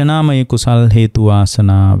දේශනාමය කුසල් හේතු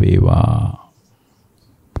වාසනා වේවා.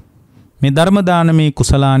 මේ ධර්ම දානමේ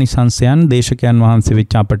කුසලානිසංසයන් දේශකයන් වහන්සේ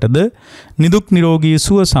වෙච්ච අපටද නිදුක් නිරෝගී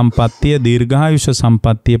සුව සම්පන්නිය දීර්ඝායුෂ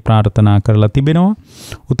සම්පන්නිය ප්‍රාර්ථනා කරලා තිබෙනවා.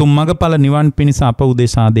 උතුම් මඟඵල නිවන් පිණිස අප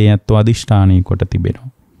උදෙසා දේයත්ව අදිෂ්ඨානී කොට තිබෙනවා.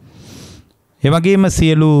 ඒ වගේම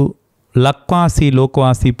සියලු ලක්වාසී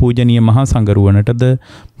ලෝකවාසී පූජනීය මහා සංඝරුවනටද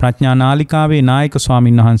ප්‍රඥා නාලිකාවේ නායක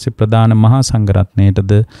ස්වාමින් වහන්සේ ප්‍රදාන මහා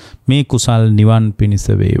සංඝරත්නයටද මේ කුසල් නිවන් පිණිස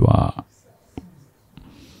වේවා.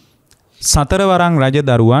 සතරවරන් රජ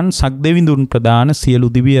දරුවන් සක්දෙවිඳුන් ප්‍රදාන සියලු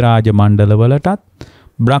දිව්‍ය රාජ මණ්ඩලවලටත්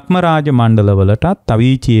බ්‍රහ්ම රාජ මණ්ඩලවලටත්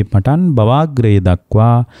අවීචියේ පටන් බවාග්‍රේ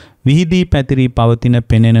දක්වා විහිදී පැතිරී පවතින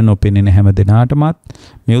පෙනෙන නොපෙනෙන හැම දිනාටමත්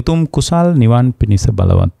මේ උතුම් කුසල් නිවන් පිණිස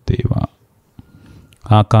බලවත් වේවා.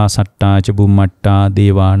 ආකාසට්ටා ච බුම්මට්ටා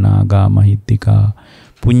දේවා නාග මහිද්దికා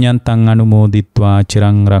පුඤ්ඤන්තං අනුමෝදිත්වා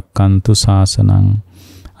චිරං රක්칸තු ශාසනං.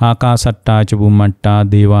 ආකාසට්ටා ච බුම්මට්ටා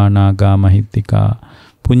දේවා නාග මහිද්దికා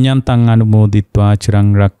පුඤ්ඤන්තං අනුමෝදිත්වා චිරං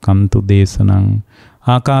රක්칸තු දේශනං.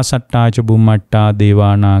 ආකාසට්ටාච බුම්මට්ටා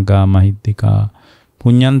දේවා නාග මහිද්దికා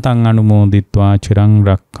පුඤ්ඤන්තං අනුමෝදිත්වා චිරං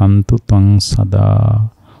රක්ඛන්තු ත්වං සදා.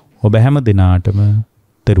 ඔබ හැම දිනාටම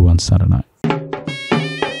තෙරුවන් සරණයි.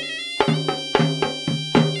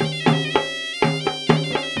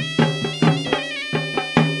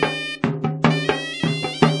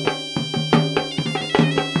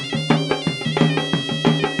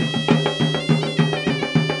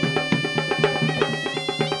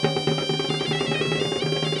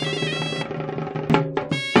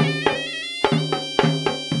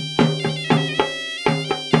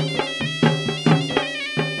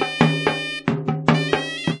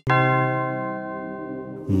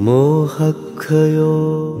 मोहक्षयो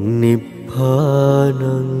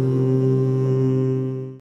निब्बानं